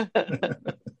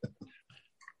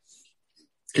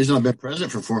 He's not been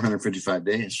president for 455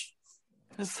 days.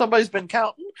 Somebody's been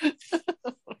counting.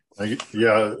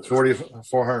 Yeah,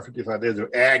 455 days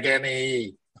of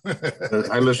agony.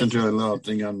 I listen to a little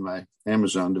thing on my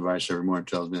Amazon device every morning. It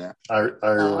tells me that.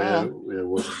 It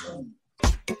wasn't.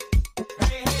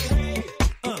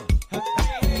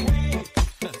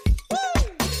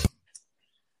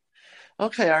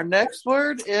 Okay, our next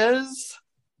word is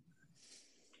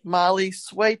Molly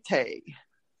Sweaty.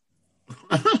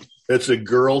 It's a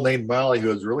girl named Molly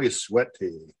who is really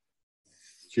sweaty.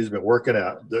 She's been working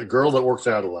out. The girl that works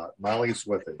out a lot, Molly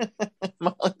Sweaty.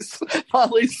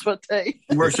 Molly Sweaty.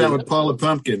 She works out with Paula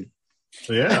Pumpkin.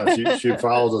 Yeah, she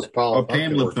follows us. Paula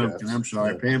Pamela Pumpkin. I'm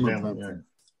sorry, Pamela Pumpkin.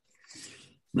 Yeah.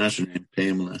 That's her name,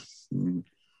 Pamela.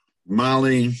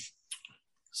 Molly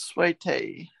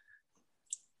Sweaty.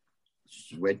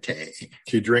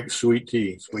 She drinks sweet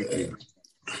tea. Sweet tea.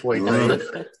 Sweet tea.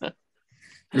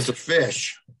 It's a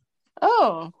fish.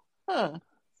 Oh, huh.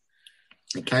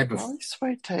 A type of Molly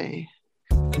Sweaty.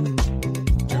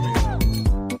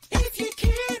 If you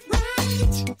can't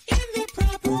write in the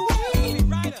proper way,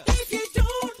 if you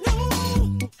don't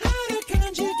know how to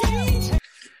conjugate.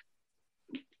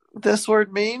 This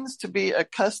word means to be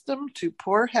accustomed to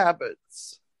poor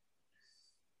habits.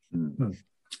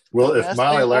 Well, if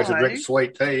Molly likes to drink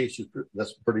sweet tea,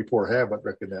 that's a pretty poor habit,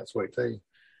 drinking that sweet tea.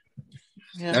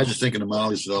 Yeah. I was just thinking of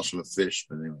Molly's is also a fish,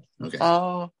 but anyway. Okay.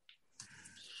 Oh.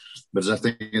 But I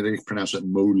think they pronounce it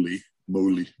Molly.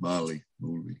 Molly.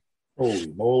 Holy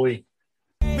moly.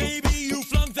 Maybe you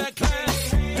flunked that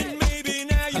class, and maybe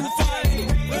now you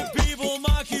find when people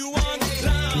mock you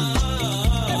online.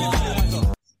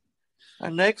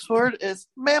 Our next word is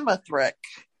mammoth wreck.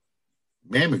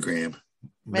 Mammogram.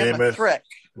 Mammoth wreck.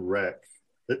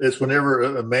 It's whenever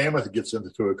a mammoth gets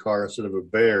into a car instead of a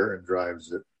bear and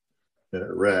drives it, and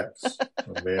it wrecks.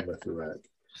 A mammoth wreck.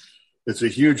 It's a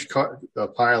huge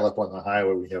pile up on the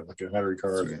highway. We have like 100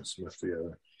 cars and smushed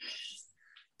together.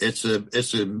 It's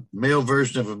a male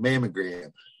version of a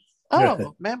mammogram.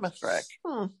 Oh, mammoth wreck.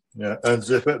 Yeah,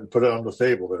 unzip it and put it on the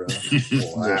table there. Huh?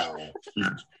 Wow.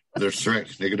 They're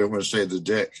strict. They don't want to say the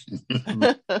dick.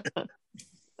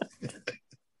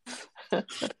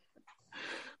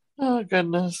 Oh,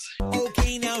 goodness.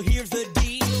 Okay, now here's the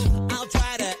deal. I'll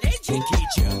try to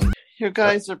educate you. You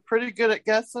guys are pretty good at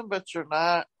guessing, but you're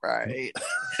not right.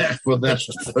 Well, that's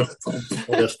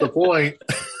the point.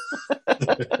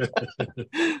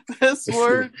 This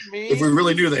word means... If we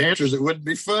really knew the answers, it wouldn't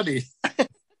be funny.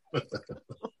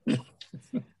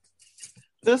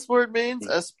 This word means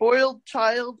a spoiled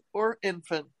child or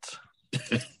infant.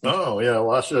 Oh, yeah.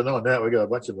 Well, I should have known that. We got a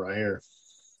bunch of them right here.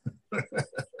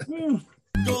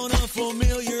 Gonna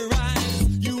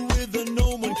familiarize you with the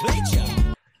nomenclature.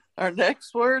 Our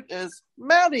next word is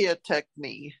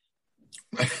Madiatechny.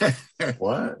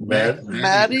 What?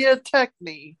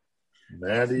 Madiatechny.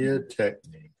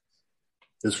 Madiatechny.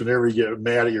 It's whenever you get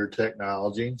mad at your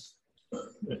technology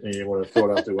and you want to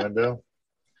throw it out the window,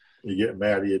 you get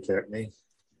Madiatechny.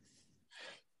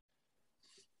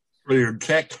 Well, your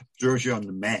tech throws you on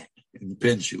the mat and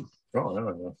pins you. Oh, I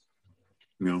don't know.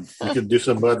 No. You can do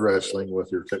some mud wrestling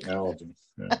with your technology.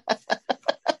 Yeah.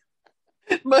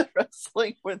 Mud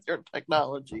wrestling with your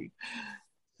technology.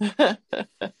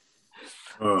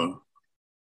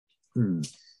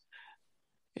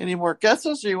 Any more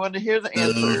guesses, or you want to hear the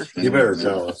answer? You better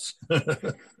tell us. You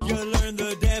learn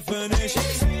the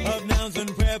definitions of nouns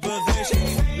and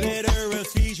prepositions.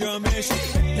 Literacy's your mission,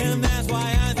 and that's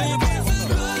why I think it's a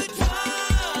good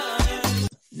time.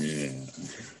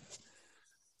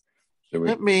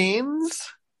 Yeah. It means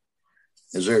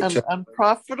is there an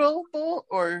unprofitable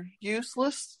or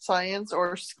useless science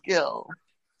or skill.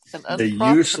 A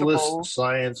useless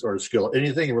science or skill.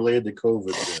 Anything related to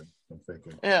COVID, then, I'm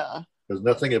thinking. Yeah. Because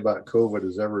nothing about COVID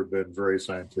has ever been very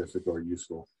scientific or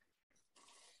useful.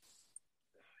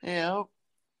 Yeah.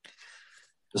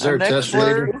 Is there a test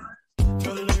later?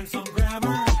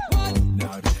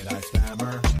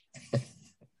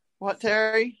 What,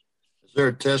 Terry? Is there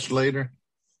a test later?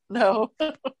 No.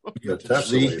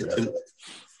 Z.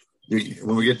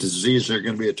 When we get to Z, is there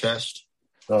going to be a test?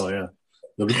 Oh, yeah.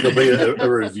 There'll be a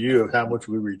review of how much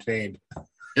we retained,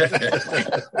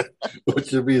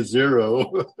 which would be a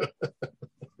 0.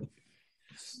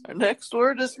 Our next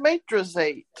word is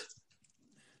matrizate.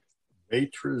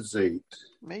 Matrizate.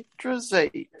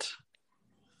 Matrizate.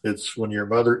 It's when your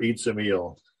mother eats a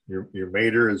meal. Your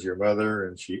mater is your mother,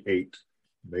 and she ate.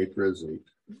 Matrizate.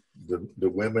 The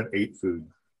women ate food.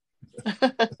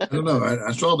 I don't know.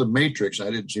 I saw the Matrix. I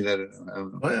didn't see that. I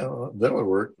don't know. Well, that would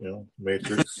work.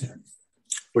 Matrix,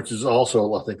 which is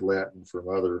also, I think, Latin for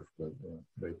mother. But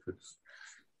Matrix.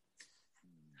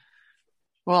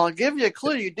 Well, I'll give you a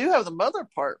clue. You do have the mother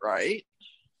part right.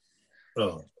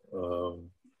 Oh,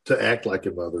 to act like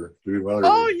a mother. To be mother.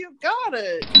 Oh, you got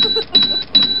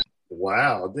it!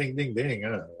 Wow! Ding, ding, ding!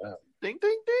 Wow. Ding,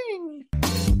 ding, ding!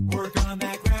 Work on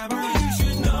that grammar. You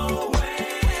should know it.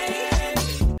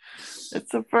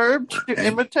 It's a verb to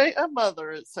imitate a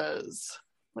mother, it says.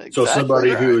 So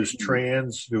somebody who is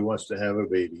trans who wants to have a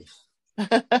baby.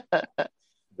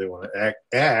 They want to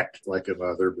act like a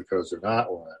mother because they're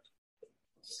not one.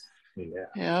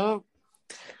 Yeah.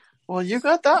 Well, you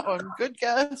got that one. Good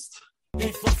guess.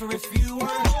 It's for its viewer.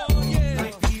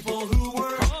 Like people who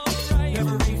were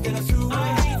never raised in a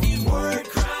sewer. These word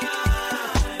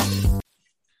crimes.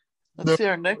 Let's see.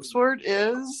 Our next word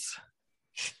is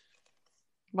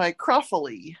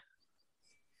microphily.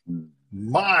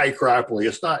 Microphily.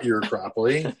 It's not your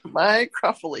cropoly.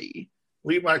 Microphily.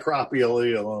 Leave my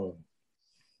cropoly alone.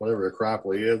 Whatever a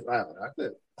cropoly is, I don't like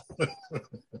it.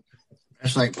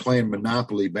 That's like playing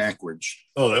Monopoly backwards.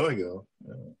 Oh, there we go.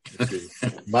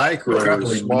 Micro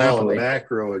is small and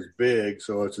macro is big,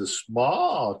 so it's a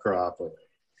small cropoly.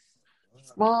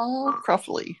 Small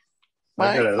cropoly.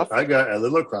 I got a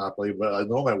little cropoly, but I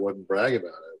know I wouldn't brag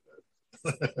about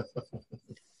it.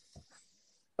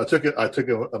 I took a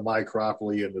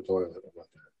micropoly in the toilet. About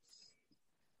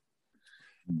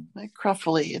that.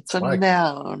 Micropoly. It's a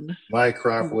noun.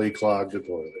 Micropoly clogged the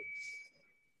toilet.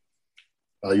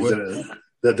 I'll use it.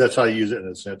 That's how you use it in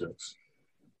a sentence.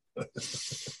 Like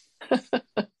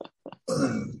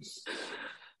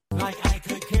I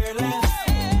could care less.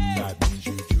 That means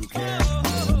you do care.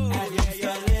 And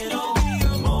you're a little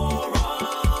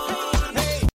moron.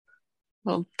 Hey.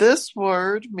 Well, this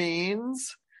word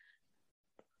means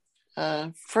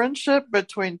friendship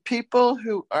between people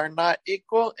who are not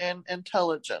equal in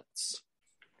intelligence.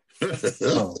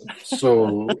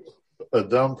 So a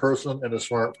dumb person and a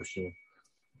smart person.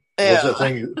 Yeah. What's that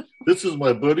thing? This is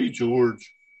my buddy George.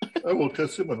 I will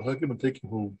kiss him and hug him and take him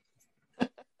home.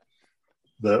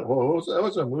 That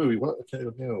was a movie. What I can't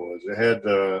even think it was. It had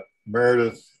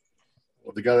Meredith,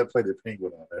 the guy that played the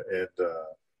penguin on it,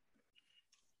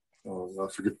 and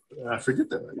I forget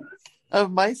that guy. Of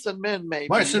Mice and Men, maybe.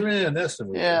 Mice and Men, that's the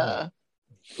movie. Yeah.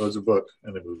 It was a book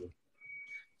and a movie.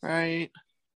 Right.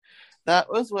 That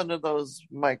was one of those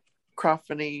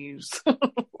Croftonese.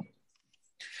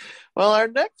 Well, our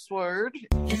next word.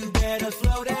 You better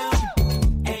slow down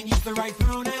and use the right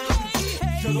pronoun.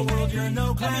 Show the world you're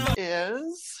no clown.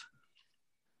 Is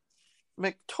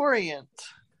Victoriant.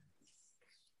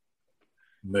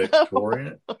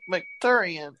 Victoriant?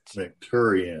 Victoriant.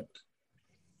 Victoriant.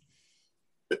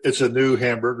 It's a new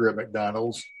hamburger at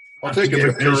McDonald's. I'll take a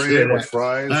Victorian with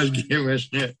fries. I was giving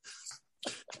it.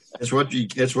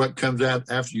 It's what comes out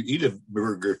after you eat a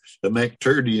burger, the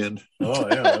McTurdian. Oh,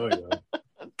 yeah, there we go.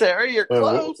 Terry, you're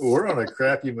close. We're on a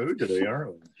crappy mood today,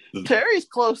 aren't we? Terry's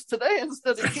close today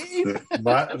instead of Keith.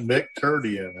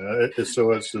 McTurdian.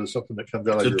 So it's something that comes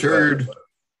out of your turd. butt.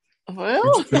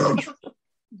 Well,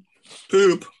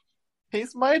 poop.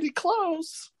 He's mighty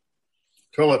close.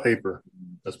 Toilet paper.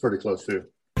 That's pretty close, too.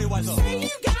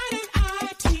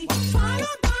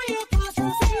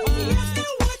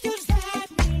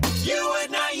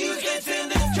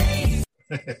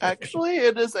 Actually,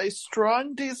 it is a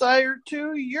strong desire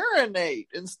to urinate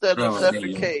instead of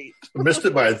defecate. Missed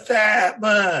it by that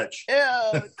much.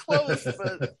 Yeah, close,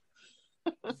 but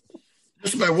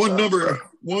just by one number,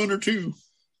 1 or 2.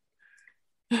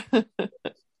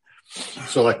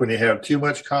 So, like when you have too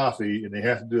much coffee and you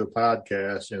have to do a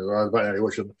podcast,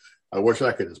 I wish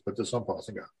I could just put this on pause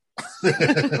and go.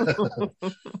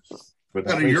 But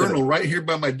got a urinal right here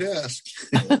by my desk.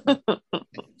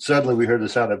 Suddenly, we heard the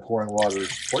sound of pouring water.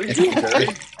 What are you doing, Terry?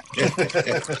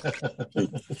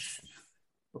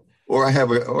 Or I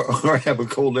have a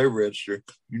cold air register.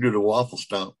 You do the waffle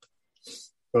stomp.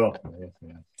 Oh,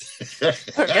 yeah.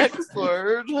 Our next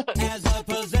word. As a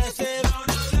possessive,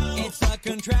 it's a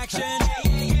contraction.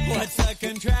 What's a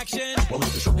contraction? Well,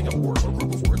 it's the shortening of a word or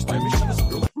group of words by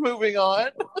omission. Moving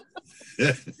on.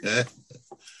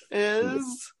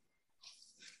 Is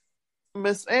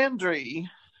Miss Andry.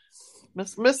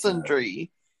 Miss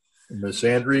Andry. Miss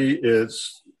Andry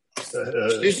is...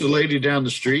 she's the lady down the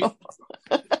street.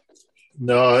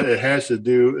 No, it has to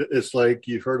do... It's like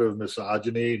you've heard of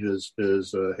misogyny is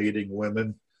hating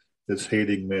women. It's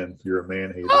hating men. You're a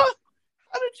man hater. How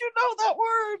did you know that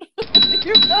word?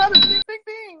 You got it. Ding, ding,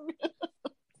 ding.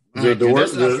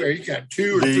 That's not fair. You got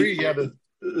 2 or 3. You got to...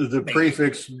 The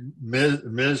prefix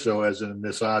miso, as in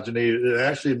misogyny, it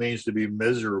actually means to be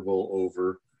miserable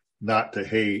over, not to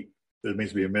hate. It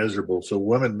means to be miserable. So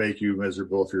women make you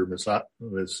miserable if you're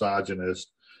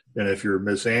misogynist. And if you're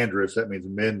misandrous, that means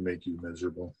men make you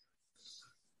miserable.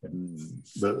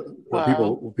 But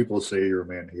people say you're a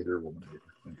man hater, woman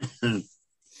hater.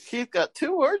 Keith got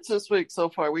 2 words this week so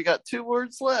far. We got 2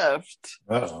 words left.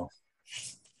 Uh-oh.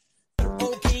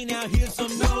 Okay, now here's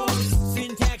some notes.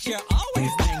 Syntax, you're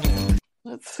always banging.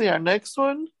 Let's see, our next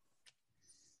one.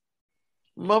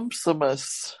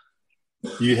 Mumpsimus.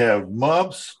 You have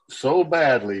mumps so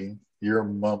badly, you're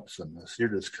mumpsimus. You're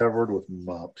just covered with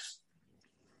mumps.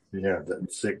 You have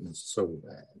that sickness so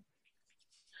bad.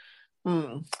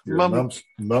 You're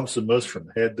mumpsimus from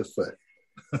head to foot.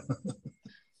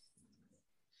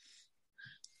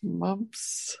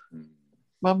 Mumpsimus.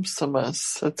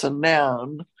 That's a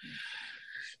noun.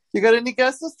 You got any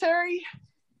guesses, Terry?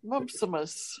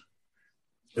 Mumpsimus.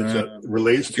 It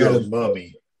relates to a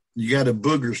mummy. You got a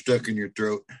booger stuck in your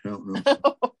throat. I don't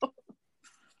know.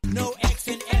 No X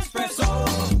in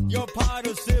espresso. Your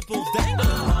participle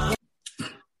dangle.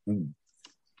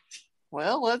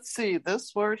 Well, let's see.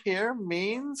 This word here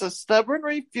means a stubborn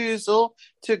refusal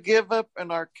to give up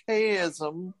an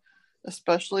archaism,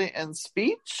 especially in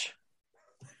speech.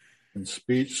 In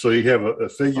speech, so you have a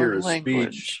figure of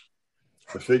language. Speech.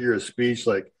 A figure of speech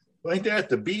like that,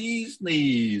 the bee's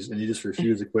knees, and you just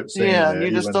refuse to quit saying that. Yeah,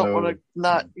 you just don't want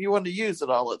to you want to use it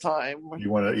all the time. You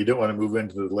don't want to move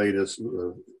into the latest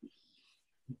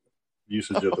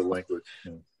usage of the language.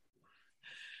 Yeah.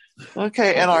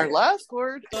 Okay, and our last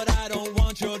word. But I don't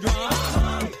want your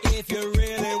drama. If you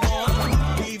really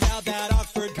want, leave out that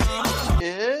Oxford comma.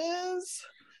 Is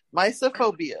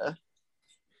mysophobia.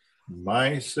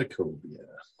 Mysophobia.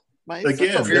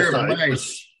 Again, fear of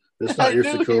mice. It's not your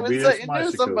phobia. I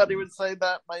knew somebody would say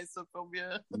that.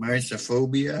 Mysophobia.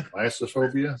 Mysophobia.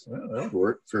 Mysophobia. Well, that would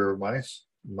work. Fear of mice.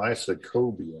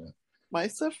 Mysophobia.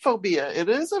 Mysophobia. It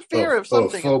is a fear of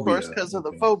something, of course, because of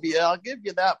the phobia. I'll give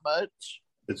you that much.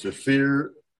 It's a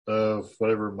fear of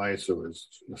whatever myso is.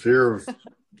 The fear of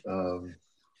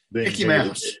being Mickey hated.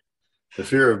 Mouse. The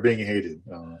fear of being hated.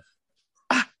 Oh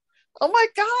my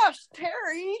gosh,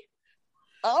 Terry.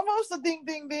 Almost a ding,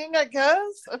 ding, ding, I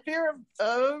guess. A fear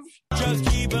of... Just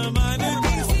keep in mind that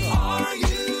are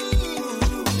you?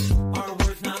 Our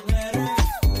words, not letters.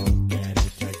 Get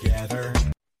it together.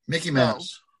 Mickey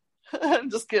Mouse. I'm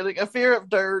just kidding. A fear of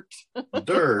dirt.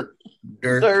 Dirt.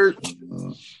 Dirt.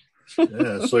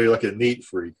 Yeah, so you're like a neat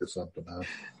freak or something, huh?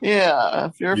 Yeah.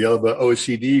 If you're You have the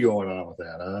OCD going on with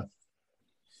that, huh?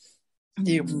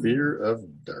 You fear of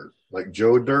dirt, like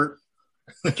Joe Dirt.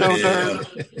 Joe Dirt.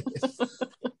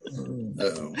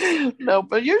 No,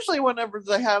 but usually whenever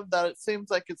they have that, it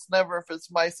seems like it's never, if it's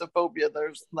mysophobia,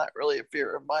 there's not really a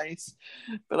fear of mice.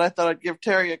 But I thought I'd give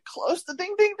Terry a close to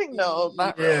ding ding ding. No,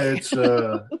 not really. Yeah, it's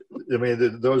I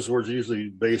mean, those words are usually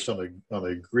based on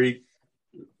a Greek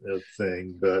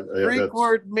thing, but Greek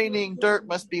word meaning dirt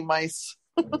must be mice.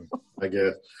 I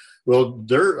guess. Well,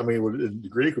 dirt, I mean, in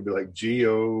Greek would be like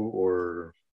geo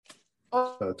or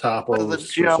topos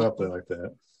or something like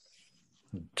that.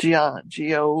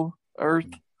 Geo, earth.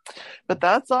 But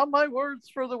that's all my words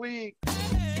for the week.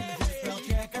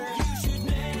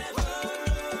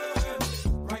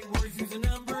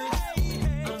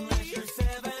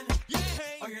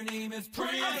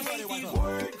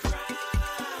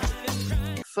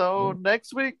 So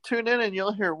next week, tune in and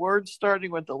you'll hear words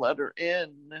starting with the letter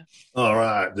N. All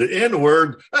right. The N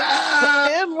word. The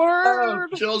N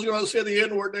word. Jill's going to say the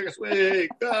N word next week.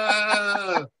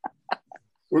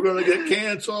 We're going to get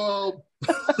canceled.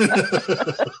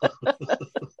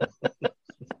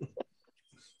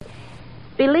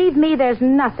 Believe me, there's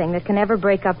nothing that can ever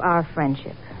break up our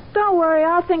friendship. Don't worry,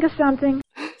 I'll think of something.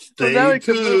 So now we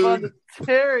can move on to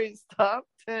Terry's top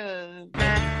 10.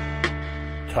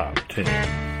 Top 10.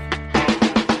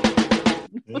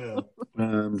 Yeah.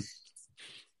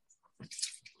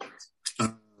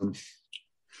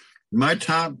 My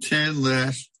top 10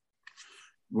 list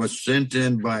was sent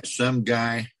in by some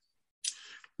guy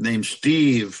named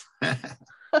Steve. I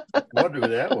wonder who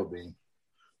that would be.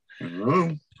 I don't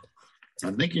know.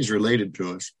 I think he's related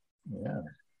to us. Yeah.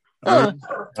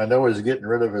 I know he's getting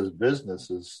rid of his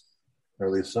businesses, or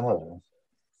at least some of them.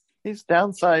 He's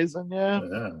downsizing,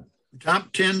 yeah.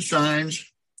 Top 10 signs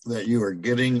that you are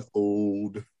getting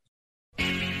old.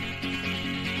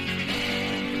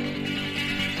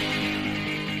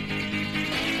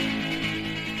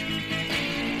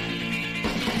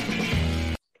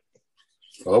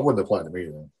 Well, that wouldn't apply to me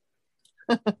then.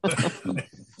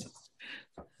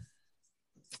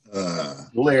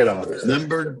 Lay it on.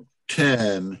 Number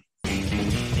 10.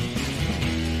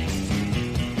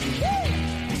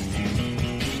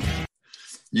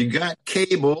 You got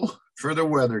cable for the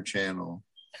Weather Channel.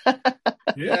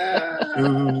 Yeah.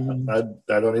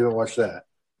 I don't even watch that.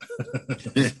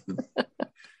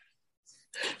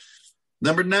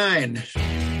 Number 9.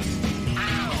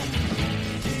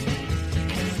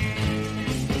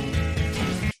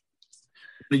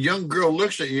 The young girl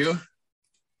looks at you.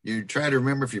 You try to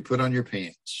remember if you put on your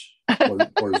pants.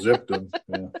 or zipped them.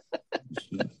 Yeah.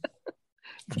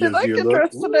 Did I get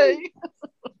dressed today?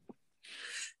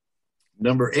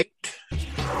 Number 8.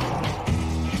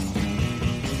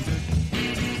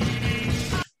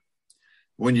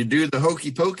 When you do the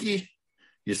hokey pokey,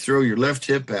 you throw your left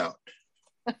hip out.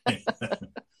 Yeah,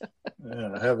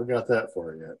 I haven't got that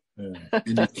far yet. Yeah.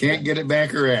 And you can't get it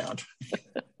back around.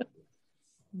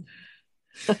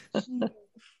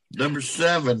 Number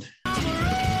 7.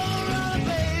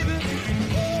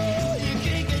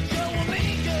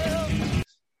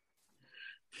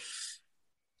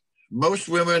 Most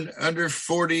women under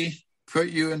 40 put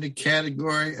you in the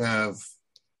category of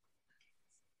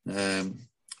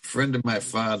friend of my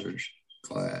father's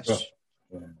class.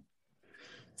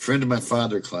 Friend of my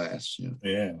father class.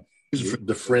 Yeah.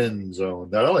 The friend zone.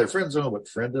 Not only friend zone, but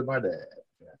friend of my dad.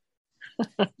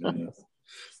 Yeah.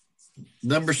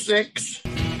 Number 6.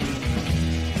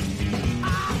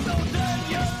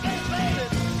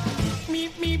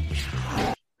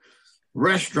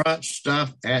 Restaurants stop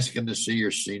asking to see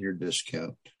your senior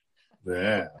discount.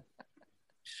 Yeah.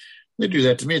 They do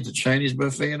that to me at the Chinese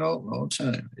buffet and all the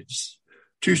time. It's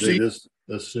 2 seats. They just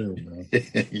assume.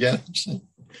 Huh? Yeah.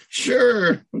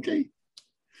 Sure. Okay.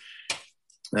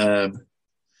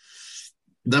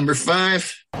 Number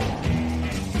 5.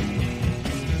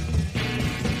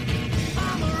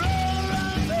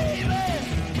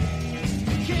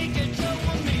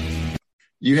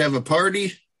 You have a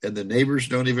party and the neighbors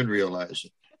don't even realize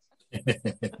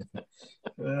it.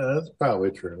 That's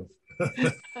probably true.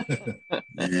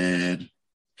 And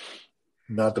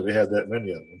not that we had that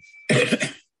many of them.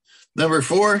 Number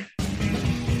 4.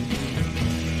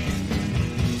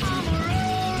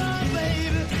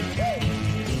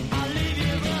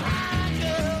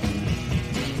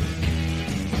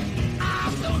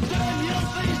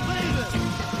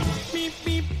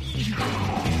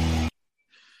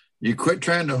 You quit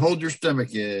trying to hold your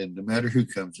stomach in, no matter who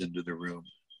comes into the room.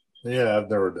 Yeah, I've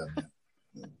never done that.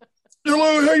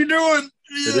 Hello, how you doing?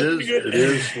 It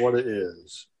is what it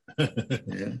is.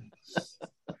 Yeah.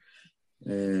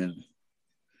 And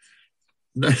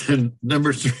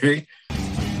number 3.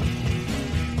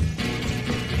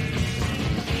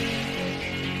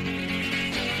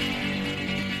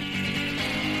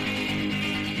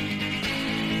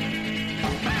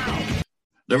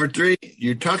 Number 3,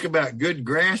 you talk about good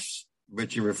grass,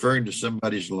 but you're referring to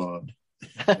somebody's lawn.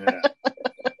 Yeah.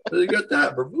 You got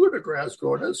that Bermuda grass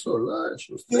growing. That's so lush.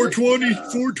 420,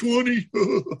 420,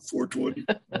 420.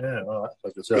 Yeah, well,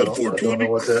 like I said, I don't know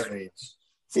what that means.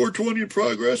 420 in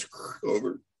progress.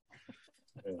 Over.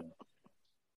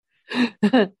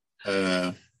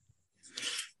 Yeah.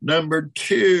 Number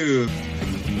 2.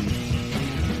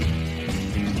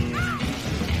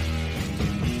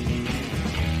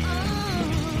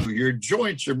 Your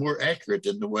joints are more accurate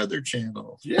than the Weather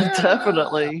Channel. Yeah,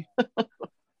 definitely.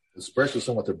 Especially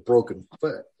someone with a broken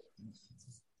foot.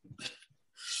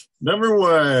 Number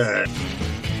 1.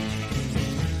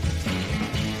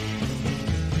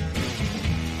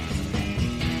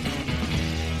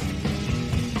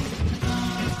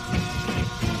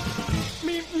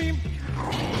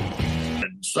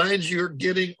 Signs you're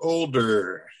getting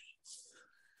older.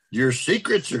 Your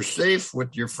secrets are safe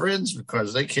with your friends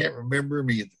because they can't remember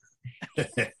them either.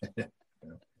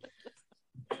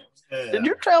 Did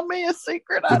you tell me a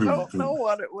secret? I don't know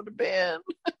what it would have been.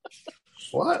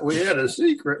 What? We had a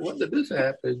secret. When did this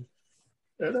happen?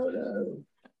 I don't know.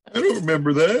 I don't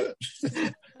remember that.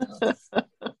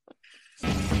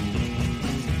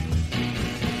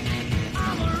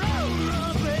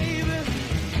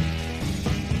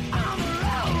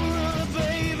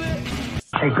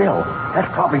 Hey, Bill,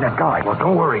 that's probably that guy. Well,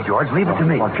 don't worry, George. Leave it to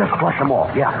me. Well, just flush him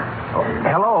off. Yeah.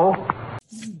 Hello?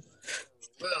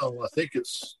 Well, I think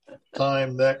it's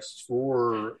time next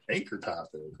for Anchor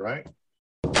Topic, right?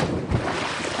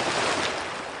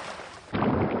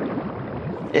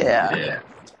 Yeah.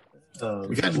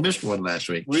 We kind of missed one last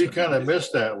week. We kind of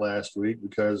missed that last week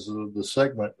because the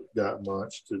segment got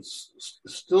munched. It's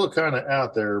still kind of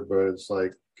out there, but it's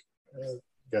like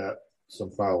got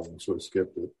some problems, so we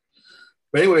skipped it.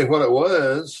 But anyway, what it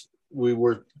was, we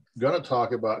were going to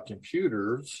talk about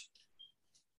computers.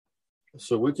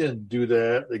 So we can do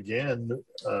that again.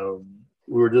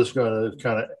 We were just going to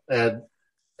kind of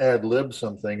ad lib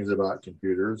some things about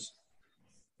computers.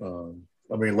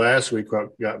 Last week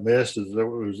what got missed is that it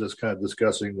was just kind of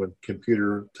discussing when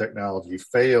computer technology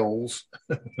fails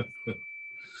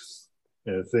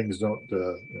and things don't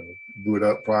boot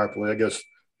up properly. I guess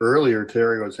earlier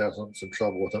Terry was having some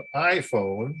trouble with an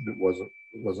iPhone that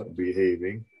wasn't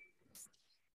behaving.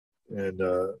 And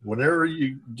whenever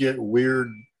you get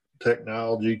weird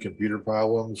technology, computer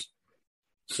problems,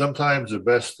 sometimes the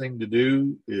best thing to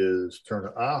do is turn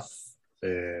it off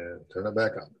and turn it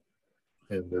back on.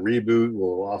 And the reboot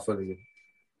will often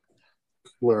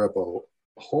clear up a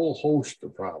whole host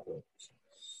of problems.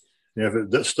 And if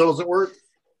it still doesn't work,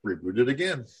 reboot it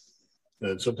again.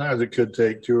 And sometimes it could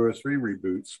take 2 or 3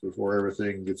 reboots before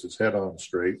everything gets its head on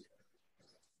straight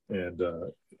and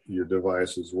your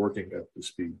device is working up to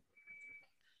speed.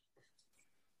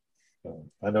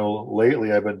 I know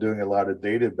lately I've been doing a lot of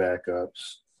data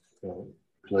backups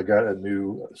because I got a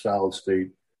new solid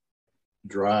state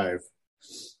drive,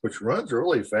 which runs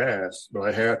really fast, but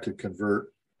I have to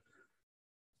convert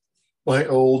my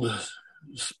old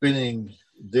spinning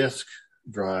disk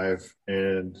drive,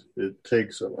 and it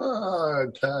takes a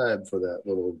long time for that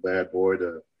little bad boy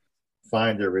to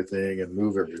find everything and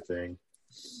move everything.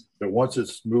 But once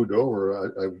it's moved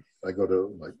over, I go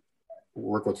to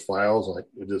work with files, like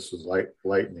it just is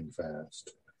lightning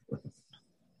fast.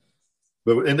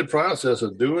 But in the process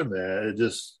of doing that, it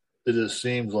just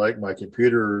seems like my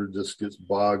computer just gets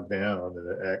bogged down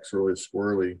and it acts really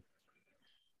squirrely.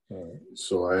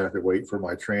 So I have to wait for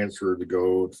my transfer to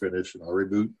go and finish, and I'll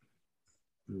reboot,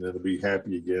 and then it'll be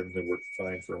happy again and work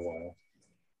fine for a while.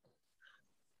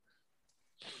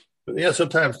 But yeah,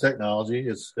 sometimes technology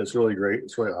it's really great.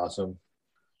 It's really awesome.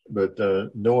 But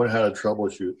knowing how to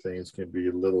troubleshoot things can be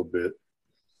a little bit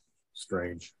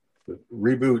strange. But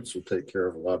reboots will take care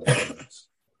of a lot of things.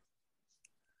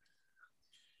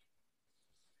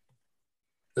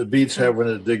 It beats having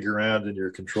to dig around in your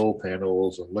control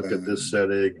panels and look at this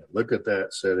setting, and look at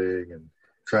that setting, and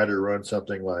try to run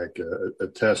something like a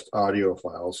test audio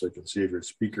file so you can see if your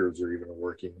speakers are even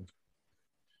working.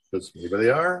 Because maybe they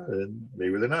are, and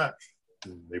maybe they're not.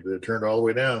 Maybe they're turned all the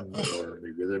way down, or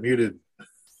maybe they're muted.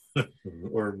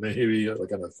 Or maybe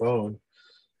like on a phone,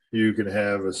 you can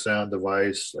have a sound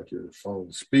device like your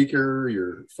phone speaker,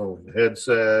 your phone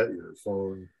headset, your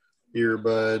phone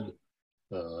earbud,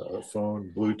 a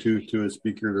phone Bluetooth to a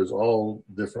speaker. There's all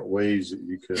different ways that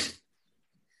you can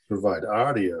provide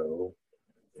audio,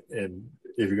 And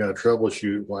if you're going to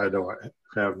troubleshoot why I don't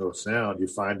have no sound, you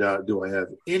find out, do I have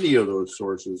any of those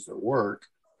sources that work?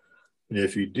 And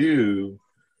if you do,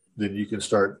 then you can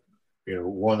start,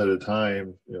 one at a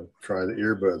time, try the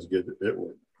earbuds, get it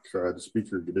work. Try the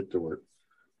speaker, get it to work.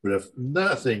 But if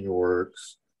nothing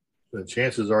works, then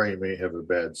chances are you may have a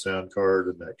bad sound card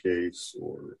in that case,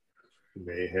 or you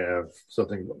may have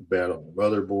something bad on the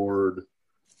motherboard.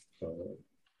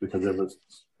 Because if it's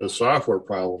a software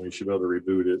problem, you should be able to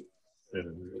reboot it.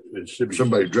 And it should be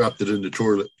somebody dropped it in the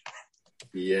toilet.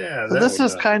 Yeah. So this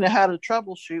is kind of how to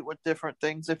troubleshoot with different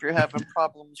things if you're having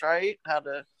problems, right? How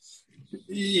to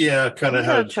kind of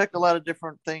how to check a lot of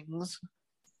different things.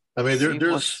 I mean,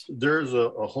 there's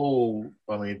a whole,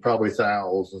 probably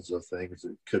thousands of things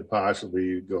that could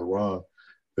possibly go wrong.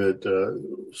 But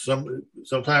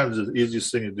sometimes the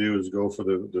easiest thing to do is go for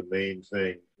the main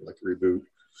thing, like reboot.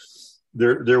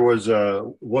 There was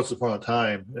once upon a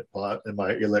time in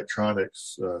my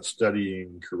electronics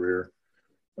studying career,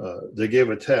 they gave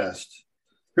a test.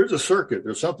 Here's a circuit.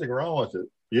 There's something wrong with it.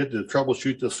 You have to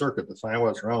troubleshoot the circuit to find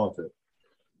what's wrong with it.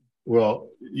 Well,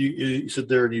 you sit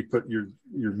there and you put your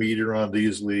meter on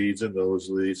these leads and those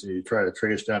leads, and you try to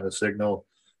trace down the signal.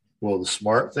 Well, the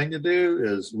smart thing to do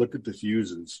is look at the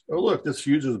fuses. Oh, look, this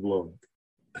fuse is blown.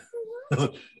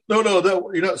 No,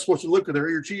 you're not supposed to look at there.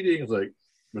 You're cheating. It's like,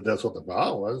 but that's what the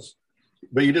bottle was.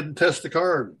 But you didn't test the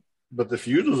card, but the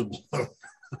fuse was blown.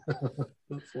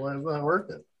 That's why it's not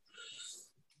working.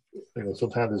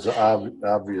 Sometimes it's an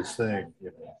obvious thing.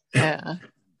 Yeah.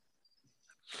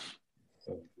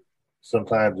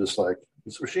 Sometimes it's like,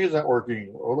 this machine's not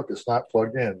working. Oh, look, it's not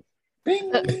plugged in. Bing.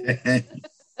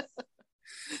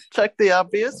 Check the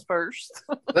obvious first.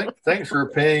 Thanks for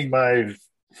paying my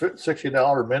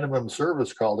 $60 minimum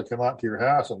service call to come out to your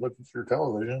house and look at your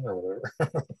television or whatever.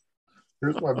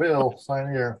 Here's my bill.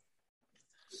 Sign here.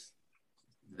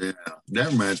 Yeah,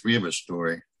 that reminds me of a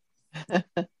story.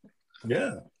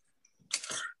 Yeah.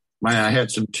 I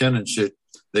had some tenants that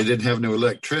they didn't have no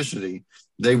electricity.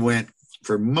 They went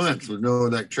for months with no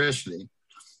electricity.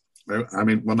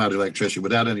 Not electricity,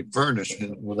 without any furnace.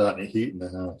 Without any heat in the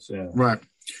house, yeah. Right.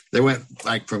 They went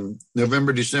like from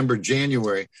November, December,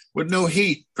 January with no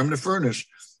heat from the furnace.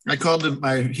 I called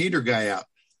my heater guy out,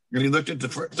 and he looked at the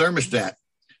thermostat,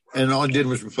 and all he did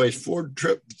was replace four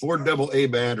AA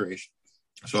batteries.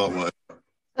 That's all it was.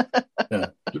 Yeah,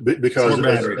 because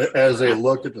as they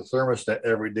looked at the thermostat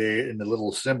every day, and the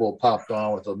little symbol popped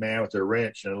on with a man with a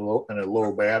wrench and a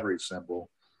low battery symbol,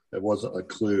 it wasn't a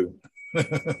clue.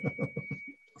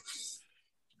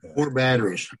 4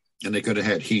 batteries, and they could have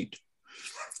had heat.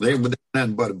 They would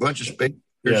have bought a bunch of space.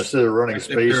 Yeah, instead of running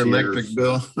space heaters, electric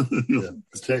bill,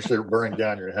 potentially burning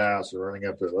down your house or running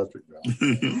up the electric bill.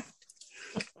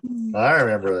 I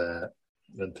remember that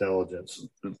intelligence.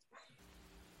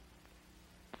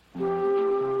 An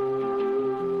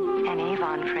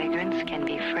Avon fragrance can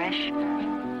be fresh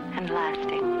and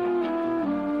lasting.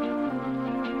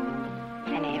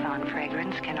 An Avon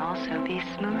fragrance can also be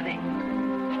smoothing,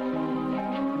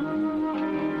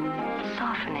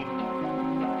 softening,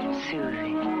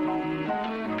 soothing,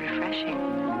 refreshing,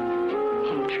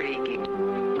 intriguing,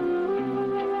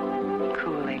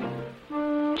 cooling,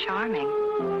 charming,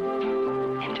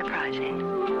 enterprising.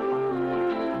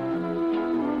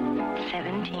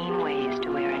 17 ways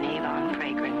to wear an Avon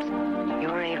fragrance.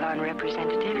 Your Avon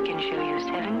representative can show you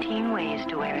 17 ways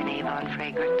to wear an Avon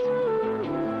fragrance.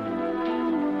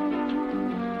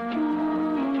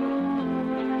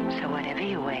 So whatever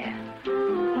you wear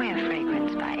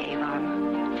fragrance by Avon.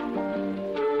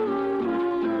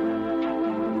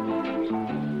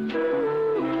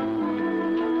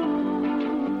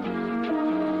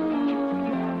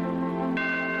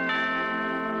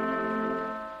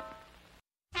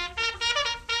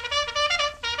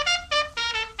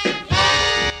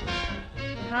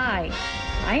 Hi,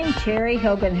 I am Terry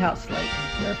Hogan Helsley,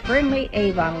 your friendly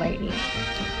Avon lady.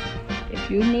 If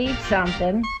you need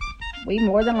something, we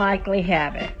more than likely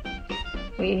have it.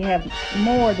 We have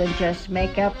more than just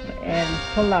makeup and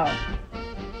cologne.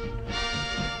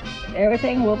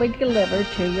 Everything will be delivered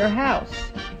to your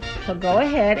house. So go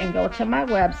ahead and go to my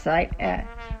website at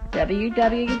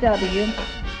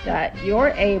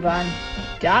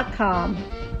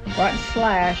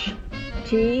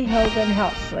www.youravon.com/T Hogan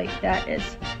Helsley. That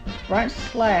is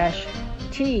 /THOGANHELTSLEY.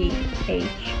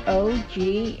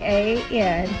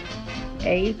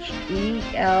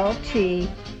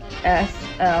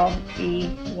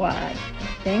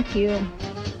 Thank you.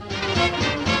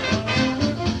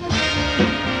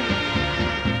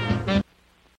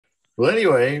 Well,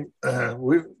 anyway,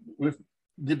 we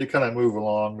need to kind of move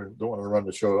along. We don't want to run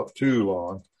the show up too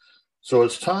long. So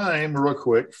it's time, real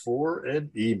quick, for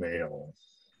an email.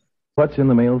 What's in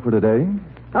the mail for today?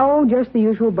 Oh, just the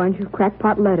usual bunch of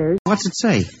crackpot letters. What's it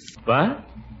say? What?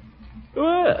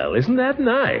 Well, isn't that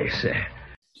nice? It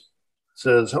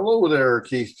says, hello there,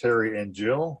 Keith, Terry, and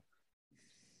Jill.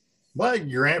 My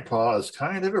grandpa is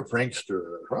kind of a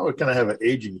prankster. Probably kind of have an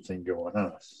aging thing going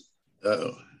on.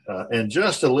 And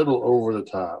just a little over the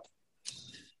top.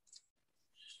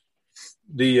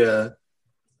 The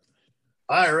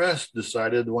IRS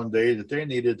decided one day that they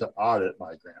needed to audit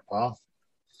my grandpa,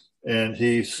 and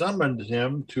he summoned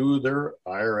him to their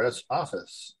IRS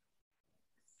office.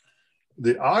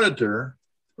 The auditor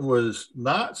was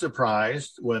not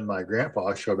surprised when my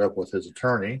grandpa showed up with his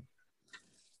attorney.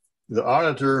 The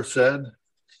auditor said,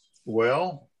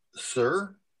 well,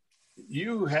 sir,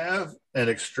 you have an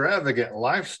extravagant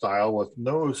lifestyle with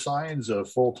no signs of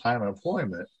full-time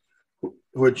employment,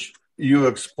 which you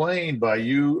explained by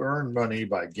you earn money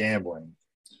by gambling.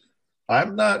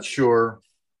 I'm not sure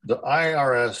the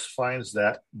IRS finds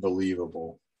that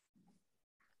believable.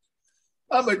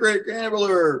 I'm a great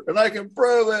gambler and I can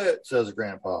prove it, says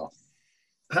Grandpa.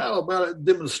 How about a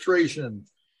demonstration?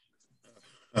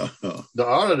 The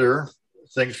auditor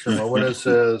thinks for a moment and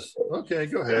says, okay,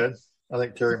 go ahead. I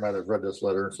think Terry might have read this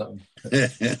letter or something.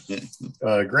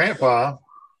 Grandpa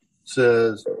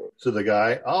says to the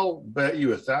guy, I'll bet you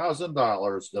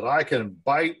 $1,000 that I can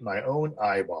bite my own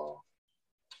eyeball.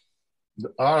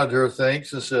 The auditor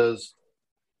thinks and says,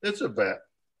 it's a bet.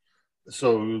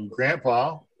 So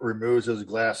Grandpa removes his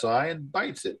glass eye and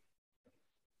bites it.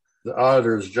 The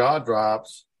auditor's jaw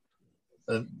drops,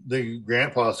 and the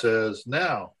Grandpa says,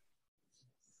 now,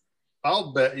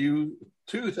 I'll bet you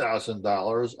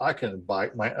 $2,000 I can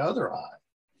bite my other eye.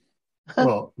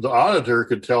 Well, the auditor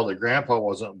could tell that Grandpa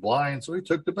wasn't blind, so he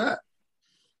took the bet.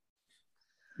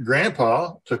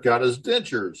 Grandpa took out his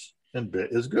dentures and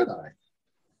bit his good eye.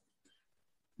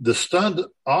 The stunned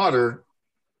auditor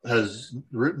has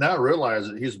now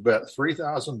realized that he's bet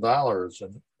 $3,000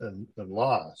 and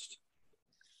lost.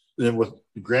 Then with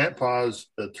Grandpa's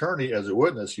attorney as a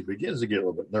witness, he begins to get a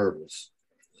little bit nervous.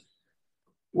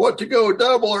 What to go,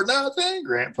 double or nothing?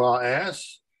 Grandpa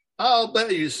asks. I'll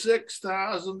bet you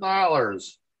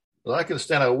 $6,000 that I can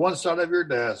stand on one side of your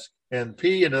desk and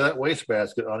pee into that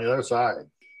wastebasket on the other side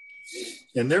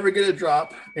and never get a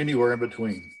drop anywhere in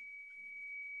between.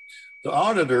 The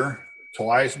auditor,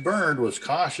 twice burned, was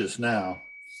cautious now,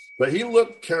 but he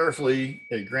looked carefully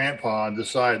at Grandpa and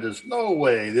decided there's no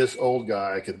way this old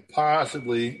guy could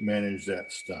possibly manage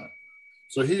that stunt.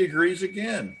 So he agrees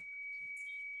again.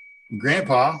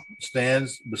 Grandpa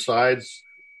stands beside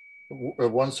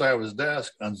one side of his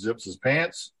desk, unzips his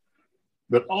pants,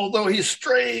 but although he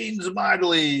strains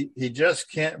mightily, he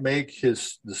just can't make the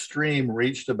stream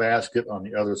reach the basket on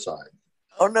the other side.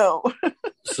 Oh, no.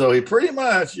 So he pretty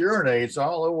much urinates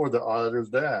all over the auditor's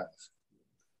desk.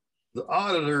 The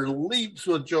auditor leaps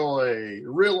with joy,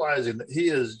 realizing that he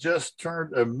has just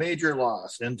turned a major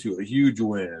loss into a huge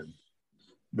win.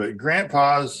 But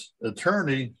Grandpa's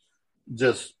attorney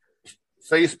just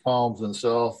face palms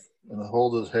himself and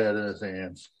holds his head in his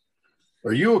hands.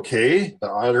 Are you okay? The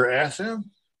auditor asks him.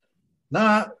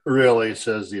 Not really,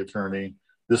 says the attorney.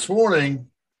 This morning,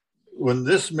 when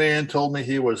this man told me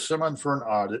he was summoned for an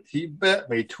audit, he bet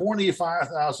me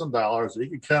 $25,000 that he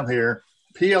could come here,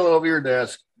 pee all over your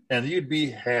desk, and you'd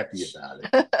be happy about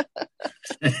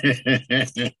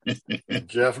it.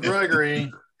 Jeff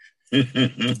Gregory,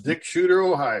 Dick Shooter,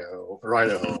 Ohio, or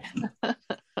Idaho.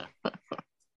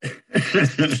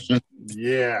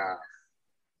 Yeah.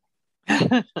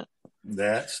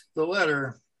 That's the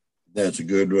letter. That's a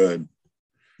good one.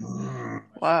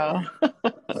 Wow.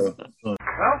 Well,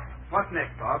 what's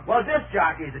next, Bob? Well, disc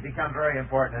jockeys have become very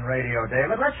important in radio,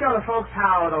 David. Let's show the folks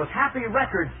how those happy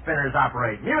record spinners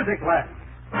operate. Music lessons.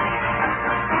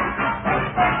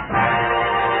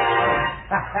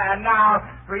 And now,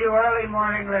 for you early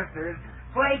morning lifters,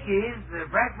 Flakies, the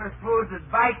breakfast foods that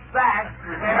bites back.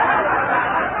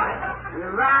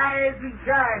 Rise and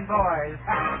shine, boys.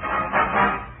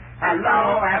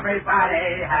 Hello,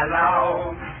 everybody.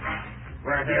 Hello.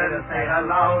 We're here to say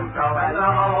hello, so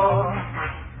hello.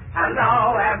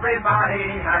 Hello, everybody.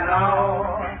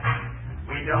 Hello.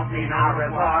 We don't mean our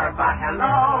reward, but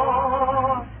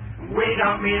hello. We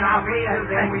don't mean our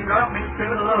feelings, and we don't mean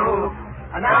Toodaloo.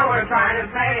 And now we're trying to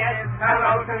say it,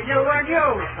 hello to you and you.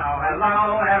 So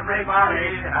hello,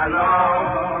 everybody,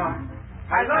 hello.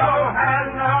 Hello,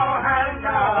 hello,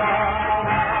 hello.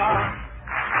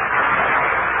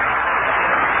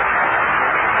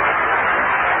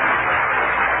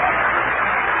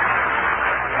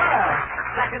 Well,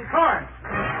 second chorus.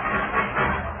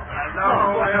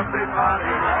 Hello,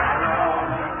 everybody, hello.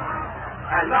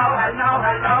 hello, hello,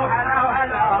 hello, hello,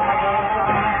 hello.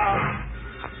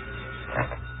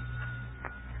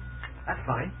 That's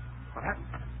funny. What happened?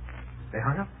 They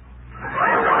hung up?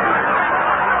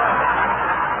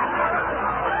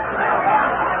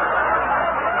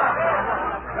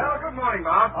 Well, good morning,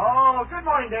 Bob. Oh, good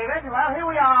morning, David. Well, here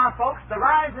we are, folks, the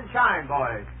Rise and Shine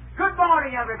boys. Good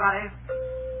morning, everybody.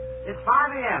 It's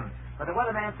 5 a.m., but the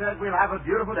weatherman says we'll have a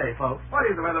beautiful day, folks. What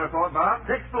is the weather report, Bob?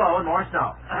 6 below and more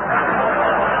snow.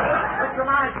 Which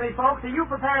reminds me, folks, are you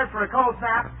prepared for a cold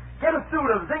snap? Get a suit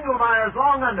of Zingelmeyer's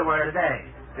long underwear today.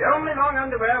 The only long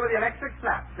underwear with the electric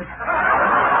slap. 5:01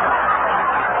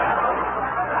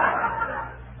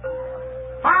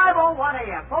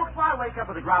 a.m. Folks, why wake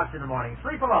up with a grouch in the morning?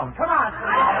 Sleep alone. Come on,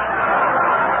 sleep.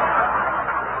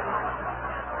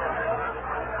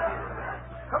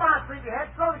 Come on,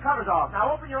 sleepyhead. Throw the covers off.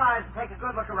 Now open your eyes and take a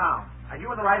good look around. Are you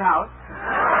in the right house?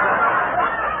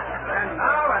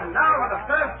 And now for the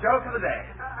first joke of the day.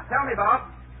 Tell me, Bob,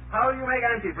 how do you make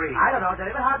antifreeze? I don't know,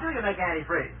 David. How do you make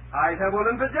antifreeze? I have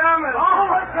woolen pajamas.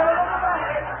 Oh, let's get it over.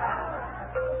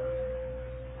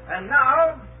 And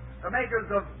now, the makers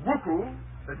of Woohoo,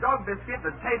 the dog biscuit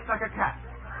that tastes like a cat.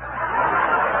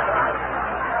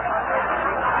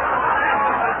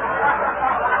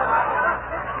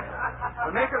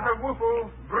 The makers of Woohoo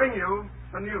bring you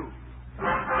the news.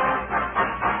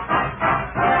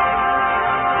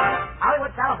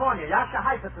 Hollywood, California. Yasha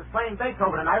Heifetz is playing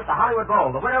Beethoven tonight at the Hollywood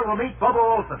Bowl. The winner will meet Bobo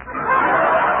Olson.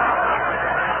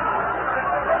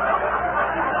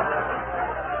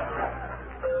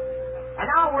 And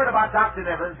now a word about Dr.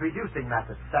 Niven's reducing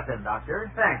method. Step in, Doctor.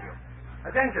 Thank you.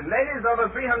 Attention, ladies over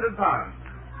 300 pounds.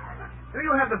 Do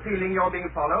you have the feeling you're being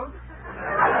followed?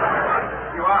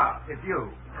 You are. It's you.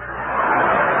 If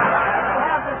you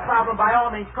have this problem, by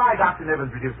all means, try Dr.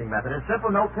 Niven's reducing method. It's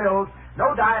simple, no pills,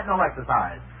 no diet, no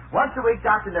exercise. Once a week,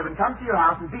 Dr. Niven comes to your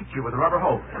house and beats you with a rubber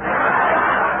hose.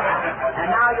 And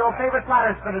now your favorite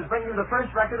platter spinners bring you the first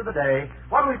record of the day.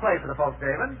 What do we play for the folks,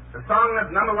 David? The song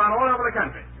that's number one all over the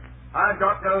country. I've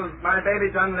got those, my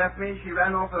baby done left me, she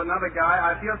ran off with another guy,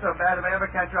 I feel so bad if I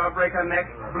ever catch her, I'll break her neck,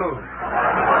 blues.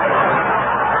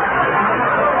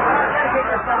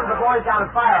 Dedicate this song to the boys down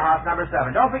at Firehouse number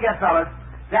 7. Don't forget, fellas,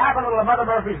 dab a little of Mother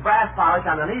Murphy's brass polish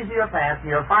on the knees of your pants,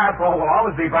 and your fire pole will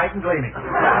always be bright and gleaming.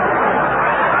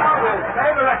 We'll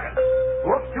play the record.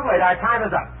 Whoops, too late, our time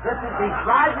is up. This is the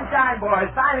Rise and Shine boys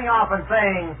signing off and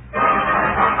saying,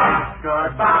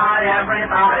 goodbye,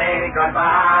 everybody,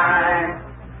 goodbye.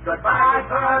 Goodbye,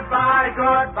 goodbye,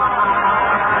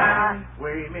 goodbye.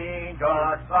 We mean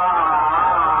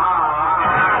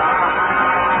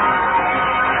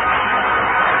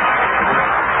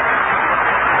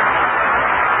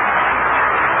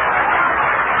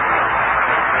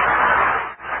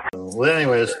Well,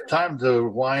 anyways, time to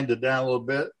wind it down a little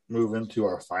bit, move into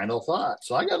our final thoughts.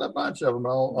 So I got a bunch of them.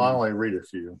 I'll only read a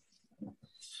few.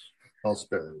 I'll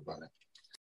spare everybody.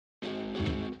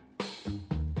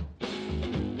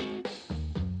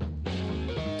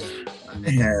 I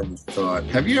have thought.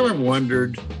 Have you ever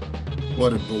wondered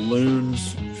what a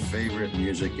balloon's favorite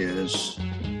music is?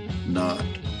 Not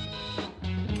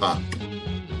pop.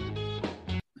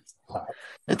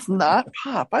 It's not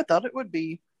pop. I thought it would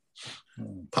be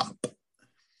pop.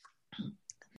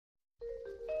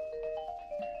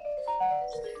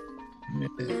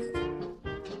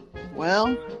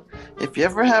 Well, if you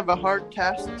ever have a hard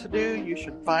task to do, you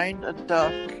should find a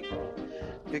duck,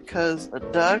 because a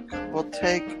duck will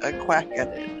take a quack at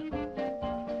it.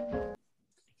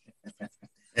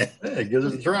 Hey, give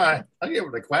it a try. I'll give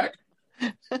it a quack.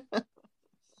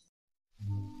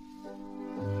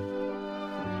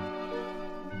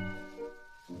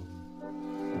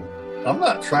 I'm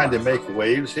not trying to make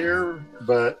waves here,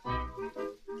 but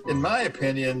in my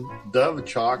opinion, Dove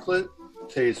chocolate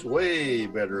tastes way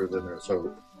better than their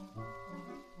soap.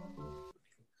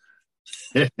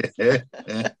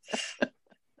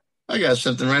 I got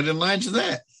something right in line to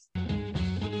that.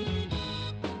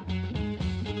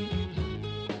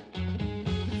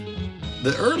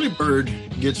 The early bird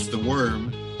gets the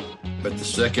worm, but the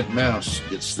second mouse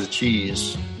gets the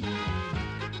cheese.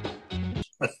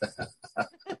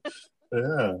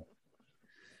 Yeah.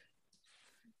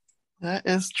 That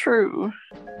is true.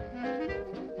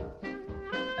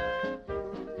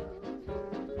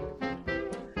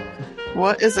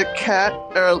 What is a cat,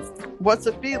 or what's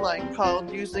a feline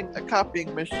called using a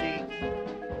copying machine?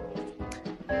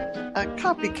 A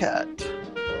copycat.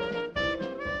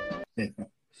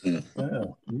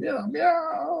 Meow,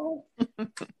 meow.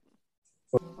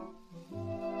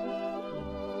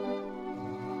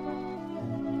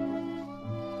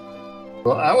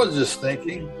 Well, I was just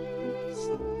thinking,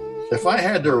 If I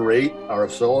had to rate our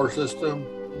solar system,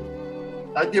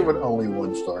 I'd give it only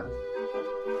 1 star.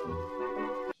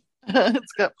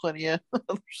 It's got plenty of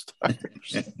other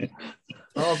stars.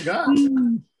 Oh, God.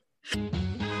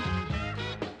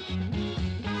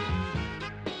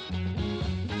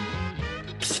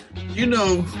 You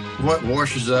know what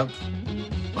washes up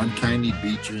on tiny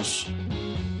beaches?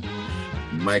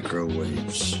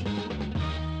 Microwaves.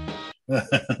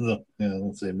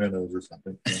 Let's say minnows or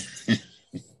something.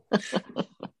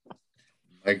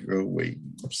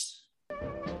 Microwaves.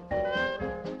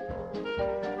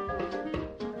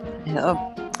 Yeah.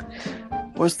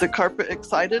 Was the carpet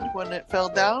excited when it fell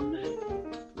down?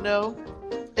 No,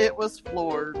 it was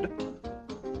floored.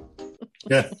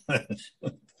 Yeah.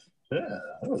 Yeah,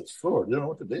 I was floored. Didn't know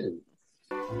what to do.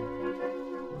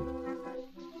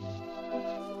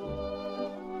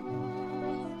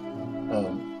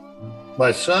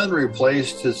 My son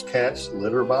replaced his cat's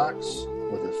litter box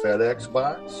with a FedEx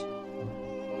box.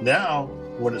 Now,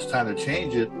 when it's time to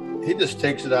change it, he just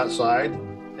takes it outside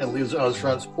and leaves it on his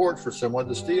front porch for someone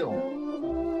to steal.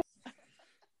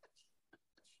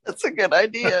 That's a good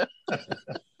idea. I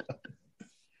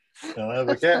don't have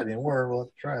a cat anymore. We'll have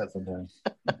to try it sometime.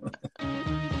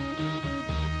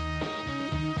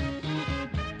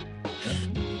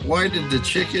 Why did the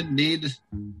chicken need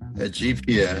a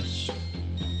GPS?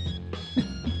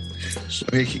 So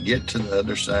he could get to the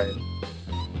other side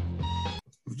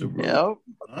of the road. Yep.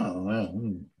 Oh,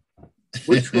 man.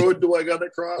 Which road do I got to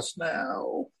cross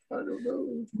now? I don't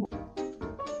know.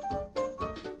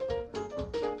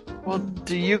 Well,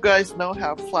 do you guys know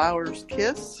how flowers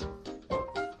kiss?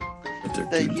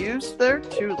 They use their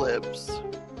tulips.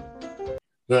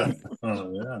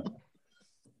 Oh, yeah.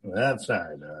 That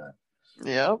side.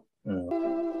 Yep.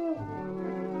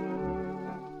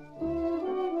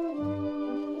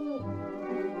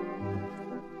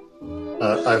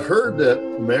 I've heard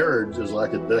that marriage is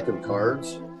like a deck of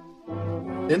cards.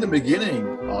 In the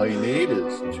beginning, all you need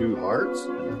is 2 hearts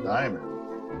and a diamond.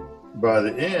 By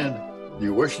the end,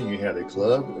 you're wishing you had a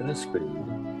club and a spade.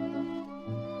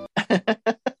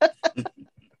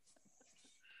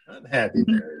 Unhappy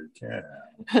marriage, yeah.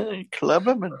 Club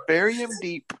them and bury them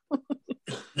deep.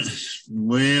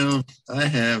 Well, I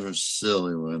have a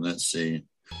silly one. Let's see.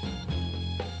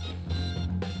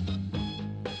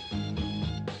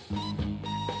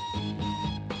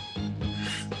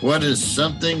 What is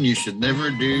something you should never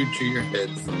do to your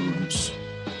headphones?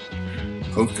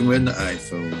 Poke them in the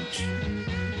iPhones.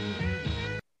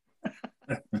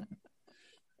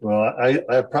 Well,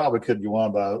 I probably could go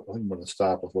on, but I think I'm going to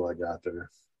stop with what I got there.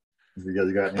 If you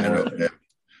guys got any more?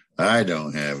 I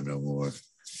don't have no more.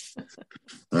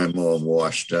 I'm all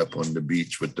washed up on the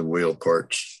beach with the whale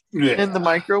parts. Yeah. In the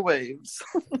microwaves.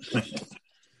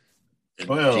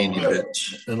 Well,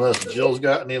 unless Jill's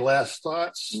got any last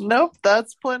thoughts. Nope,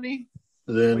 that's plenty.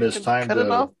 Then it's time cut to it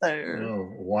off there.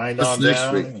 Wind What's on next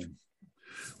down. week?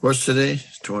 What's today?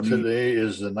 20? Today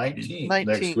is the 19th.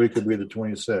 Next week will be the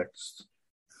 26th.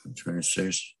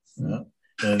 26th. Yeah.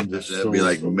 And that'll be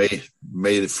like May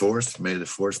the 4th. May the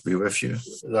 4th be with you.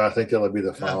 I think that'll be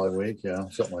the following week. Yeah,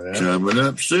 something like that. Coming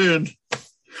up soon.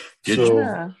 Get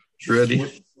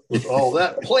ready. With all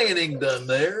that planning done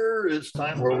there, it's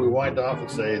time where we wind off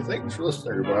and say thanks for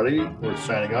listening, everybody. We're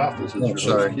signing off. This is your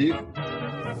host, Keith.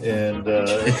 And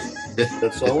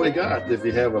that's all we got. If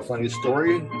you have a funny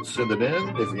story, send it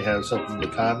in. If you have something to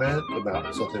comment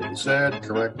about something we said,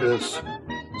 correct us.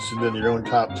 Send in your own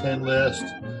top 10 list.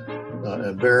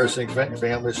 Embarrassing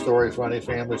family story, funny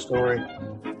family story.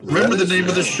 Remember the name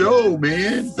of the show,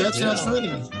 man. That sounds funny.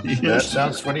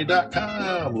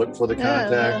 Thatsoundsfunny.com. Look for the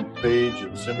contact page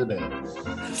and send it in.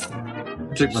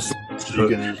 You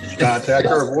can contact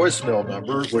our voicemail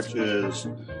number, which is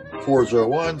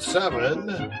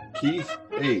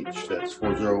 4017-KEITH-H. That's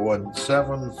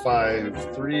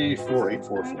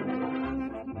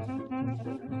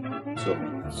 4017-534-8844. So,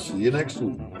 see you next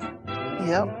week.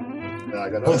 Yep. Now I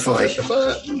got to push the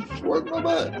button. Where's my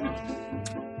button?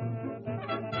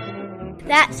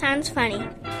 That sounds funny.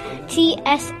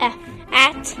 TSF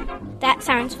at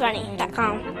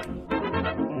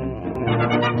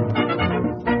thatsoundsfunny.com.